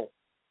the throne.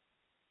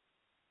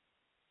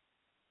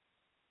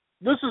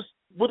 This is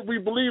what we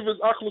believe is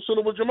Ahlus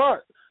Sunnah wal Jama'ah.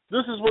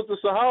 This is what the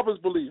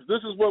Sahabas believe. This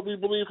is what we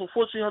believe for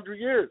 1,400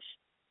 years.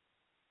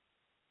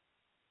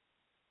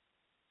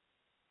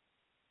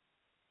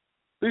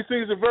 These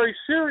things are very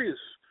serious.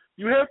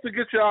 You have to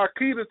get your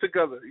aqidah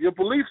together, your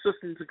belief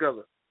system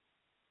together.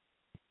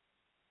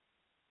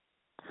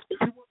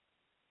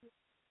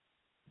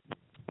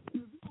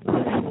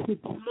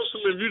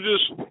 Muslim, if you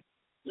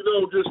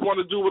just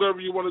want to do whatever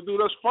you want to do,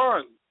 that's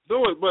fine.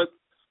 Do it. But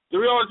the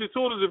reality to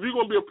it is, if you're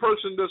going to be a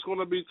person that's going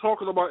to be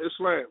talking about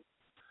Islam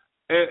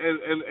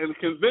and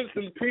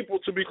convincing people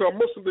to become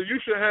Muslim, then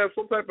you should have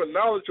some type of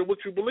knowledge of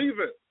what you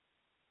believe in.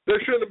 There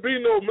shouldn't be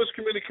no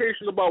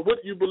miscommunication about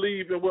what you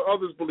believe and what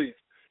others believe.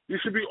 You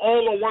should be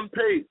all on one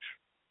page.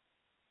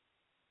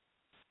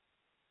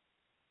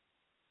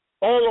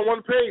 All on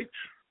one page.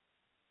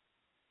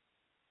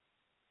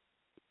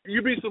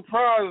 You'd be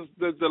surprised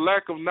that the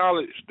lack of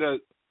knowledge that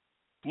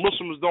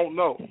Muslims don't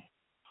know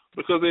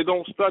because they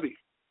don't study.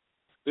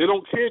 They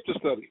don't care to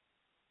study.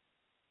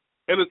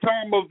 In the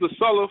time of the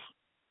Salaf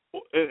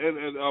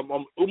and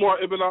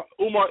Umar ibn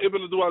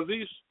Abdul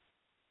Aziz,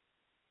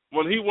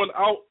 when he went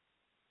out,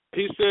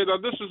 he said,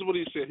 this is what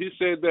he said. He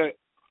said that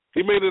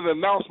he made an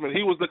announcement.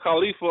 He was the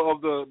Khalifa of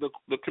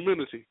the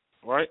community,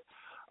 right?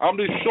 I'm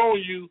just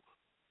showing you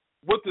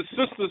what the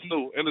sisters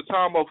knew in the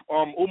time of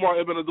Umar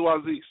ibn Abdul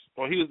Aziz,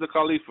 when he was the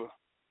Khalifa.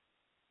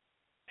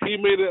 He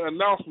made an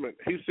announcement.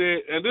 He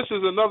said, and this is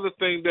another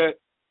thing, that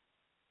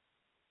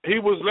he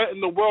was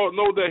letting the world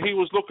know that he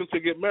was looking to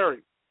get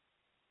married.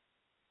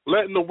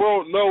 Letting the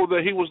world know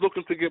that he was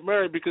looking to get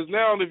married, because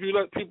now if you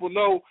let people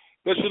know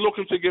that you're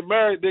looking to get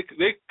married,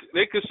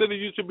 they consider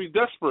you to be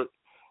desperate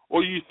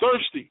or you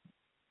thirsty.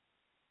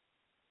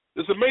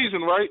 It's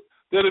amazing, right?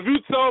 That if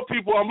you tell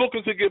people I'm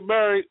looking to get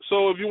married,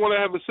 so if you want to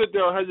have a sit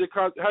down,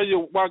 how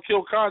your wife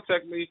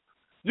contact me,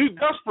 you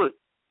desperate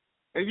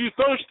and you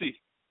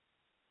thirsty.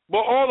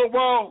 But all the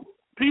while,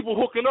 people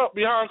hooking up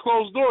behind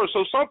closed doors,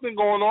 so something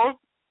going on.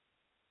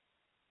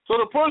 So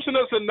the person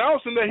that's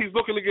announcing that he's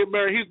looking to get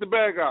married, he's the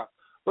bad guy.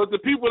 But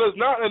the people that's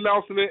not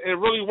announcing it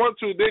and really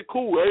want to, they're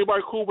cool.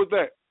 Everybody cool with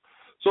that.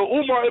 So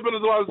Umar ibn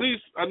Abdul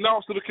Aziz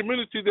announced to the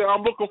community that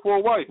I'm looking for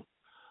a wife.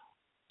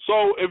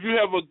 So if you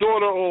have a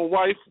daughter or a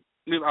wife,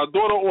 a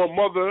daughter or a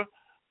mother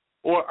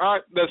or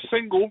aunt that's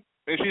single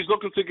and she's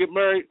looking to get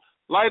married,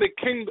 light a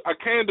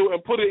candle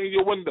and put it in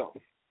your window.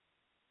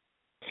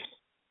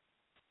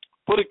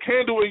 Put a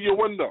candle in your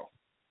window,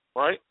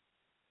 right?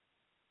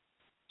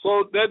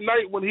 So that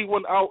night when he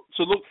went out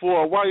to look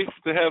for a wife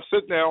to have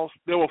sit-downs,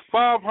 there were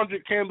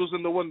 500 candles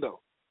in the window,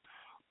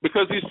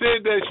 because he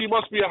said that she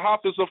must be a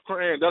hafiz of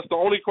Quran. That's the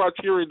only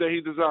criteria that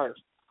he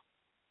desires.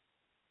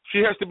 She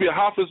has to be a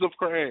hafiz of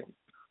Quran.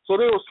 So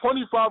there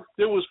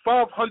was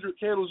 500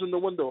 candles in the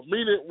window,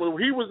 meaning where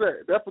he was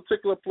at, that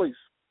particular place,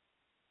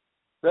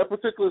 that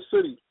particular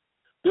city,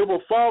 there were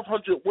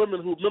 500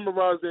 women who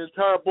memorized the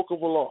entire book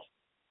of Allah,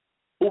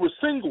 who were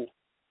single.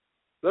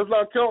 That's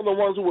not counting the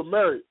ones who were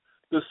married.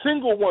 The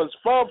single ones,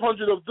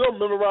 500 of them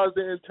memorized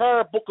the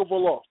entire book of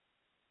Allah.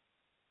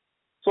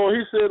 So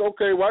he said,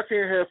 okay, well, I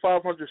can't have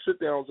 500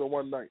 sit-downs in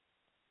one night.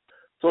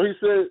 So he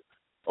said,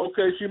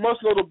 okay, she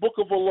must know the book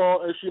of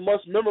Allah and she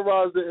must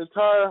memorize the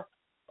entire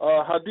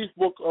hadith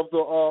book of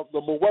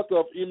the Muwatta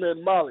of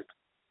Imam Malik.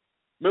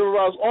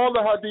 Memorize all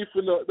the hadith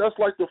that's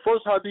like the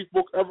first hadith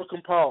book ever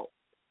compiled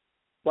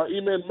by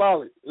Imam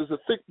Malik. It's a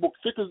thick book,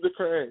 thick as the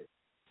Quran.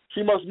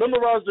 She must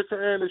memorize the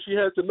Quran and she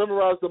had to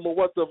memorize the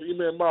Muwatta of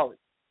Imam Malik.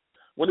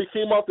 When he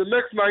came out the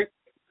next night,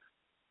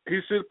 he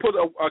said, put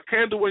a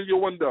candle in your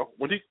window.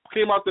 When he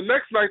came out the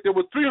next night, there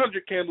were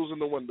 300 candles in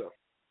the window.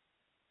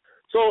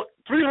 So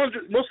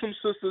 300 Muslim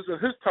sisters in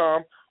his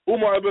time,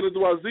 Umar ibn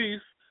Abdul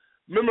Aziz,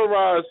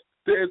 memorized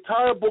the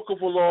entire book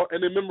of Allah,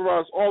 and they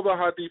memorized all the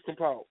hadith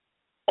compiled.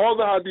 All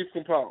the hadith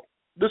compiled.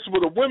 This were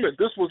the women.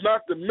 This was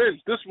not the men.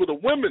 This were the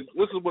women.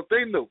 This is what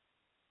they knew.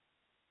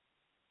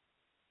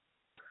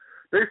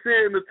 They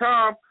say in the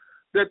time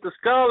that the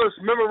scholars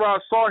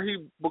memorized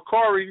Sahih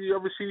Bukhari. You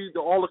ever see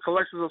all the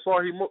collections of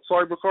Sahih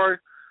Bukhari?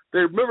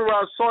 They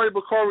memorized Sahih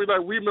Bukhari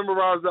like we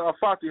memorized the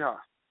Al-Fatiha.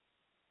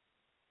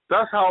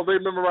 That's how they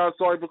memorized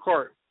Sahih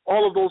Bukhari.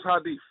 All of those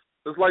hadith.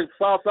 There's like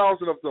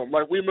 5,000 of them,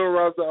 like we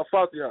memorized the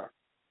Al-Fatiha.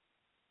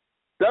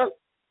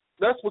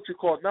 That's what you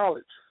call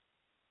knowledge.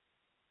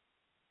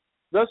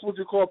 That's what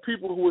you call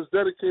people who was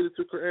dedicated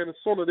to Quran and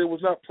Sunnah. They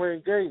was not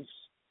playing games.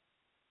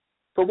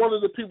 So one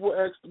of the people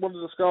asked one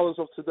of the scholars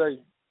of today,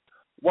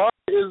 why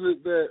is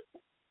it that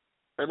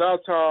in our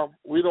time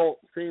we don't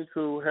seem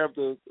to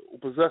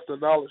possess the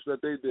knowledge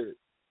that they did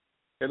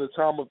in the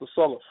time of the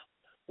Salaf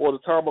or the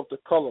time of the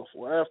Khalaf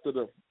or after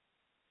them?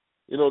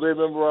 You know, they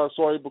memorized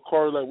Sahih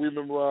Bukhari like we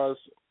memorized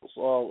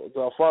the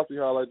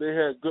Al-Fatiha, like they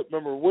had good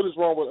memory. What is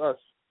wrong with us?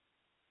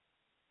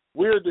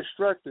 We're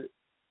distracted.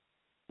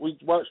 We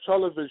watch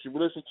television, we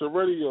listen to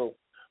radio,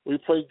 we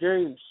play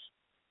games.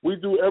 We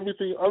do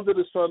everything under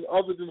the sun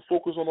other than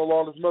focus on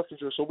Allah and His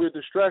Messenger, so we're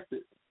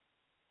distracted.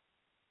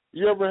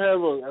 You ever have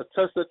a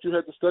test that you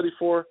had to study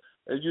for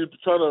and you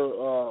try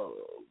to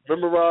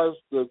memorize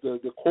the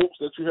quotes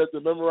that you had to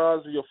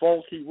memorize and your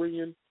phone keep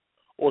ringing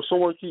or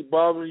someone keep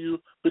bothering you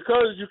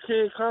because you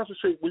can't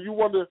concentrate? When you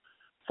want to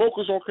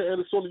focus on Quran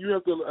and Sunnah, you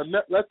have to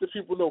let the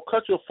people know,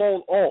 cut your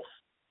phone off.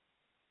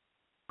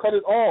 Cut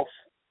it off.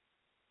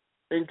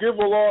 and give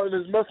Allah and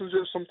His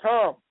Messenger some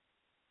time.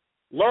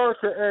 Learn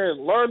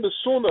Quran, learn the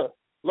Sunnah,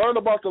 learn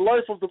about the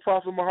life of the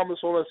Prophet Muhammad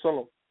sallallahu alaihi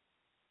wasallam.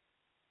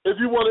 If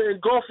you want to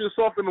engulf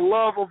yourself in the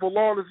love of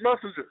Allah and His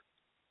Messenger.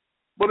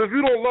 But if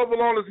you don't love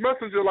Allah and His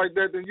Messenger like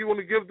that, then you want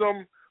to give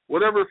them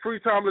whatever free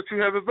time that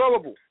you have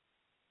available.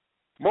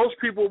 Most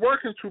people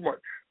working too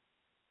much,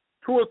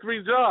 2 or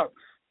 3 jobs,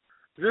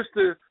 just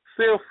to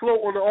stay afloat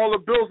on all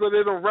the bills that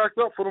they done racked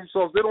up for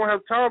themselves. They don't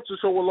have time to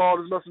show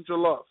Allah and His Messenger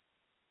love.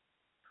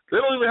 They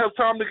don't even have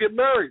time to get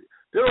married.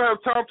 They don't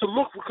have time to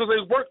look because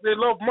they work. They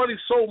love money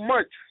so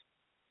much.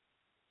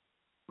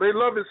 They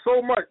love it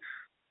so much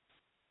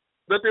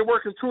that they're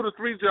working 2 to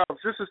 3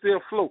 jobs just to stay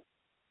afloat.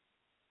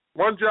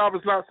 One job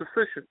is not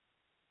sufficient.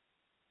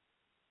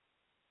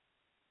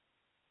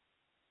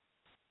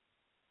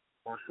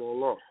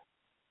 MashaAllah.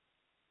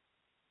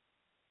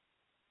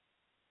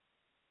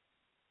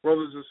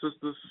 Brothers and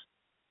sisters,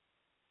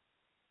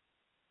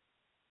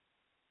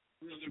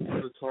 this is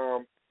the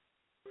time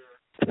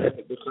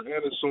the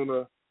Quran and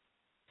Sunnah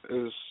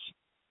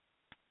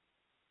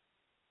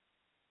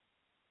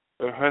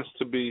it has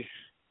to be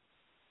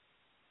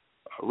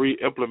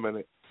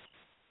re-implemented.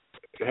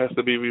 It has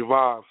to be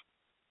revived.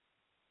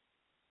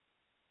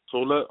 So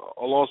let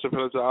Allah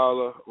subhanahu wa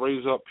ta'ala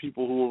raise up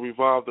people who will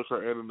revive the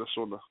Quran and the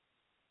Sunnah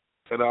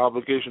and the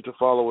obligation to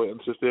follow it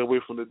and to stay away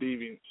from the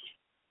deviants.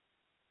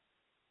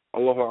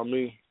 Allahu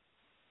Ameen.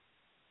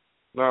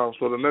 Now,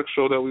 so the next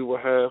show that we will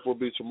have will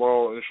be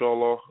tomorrow,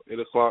 inshallah, 8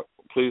 o'clock.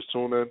 Please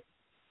tune in.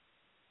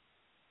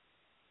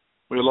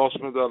 May Allah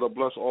subhanahu wa ta'ala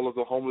bless all of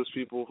the homeless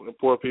people and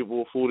poor people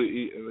with food to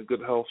eat and in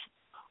good health.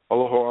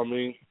 Allahu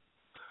Ameen.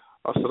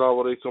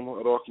 Assalamu alaikum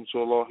wa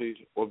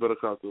rahmatullahi wa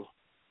barakatuh.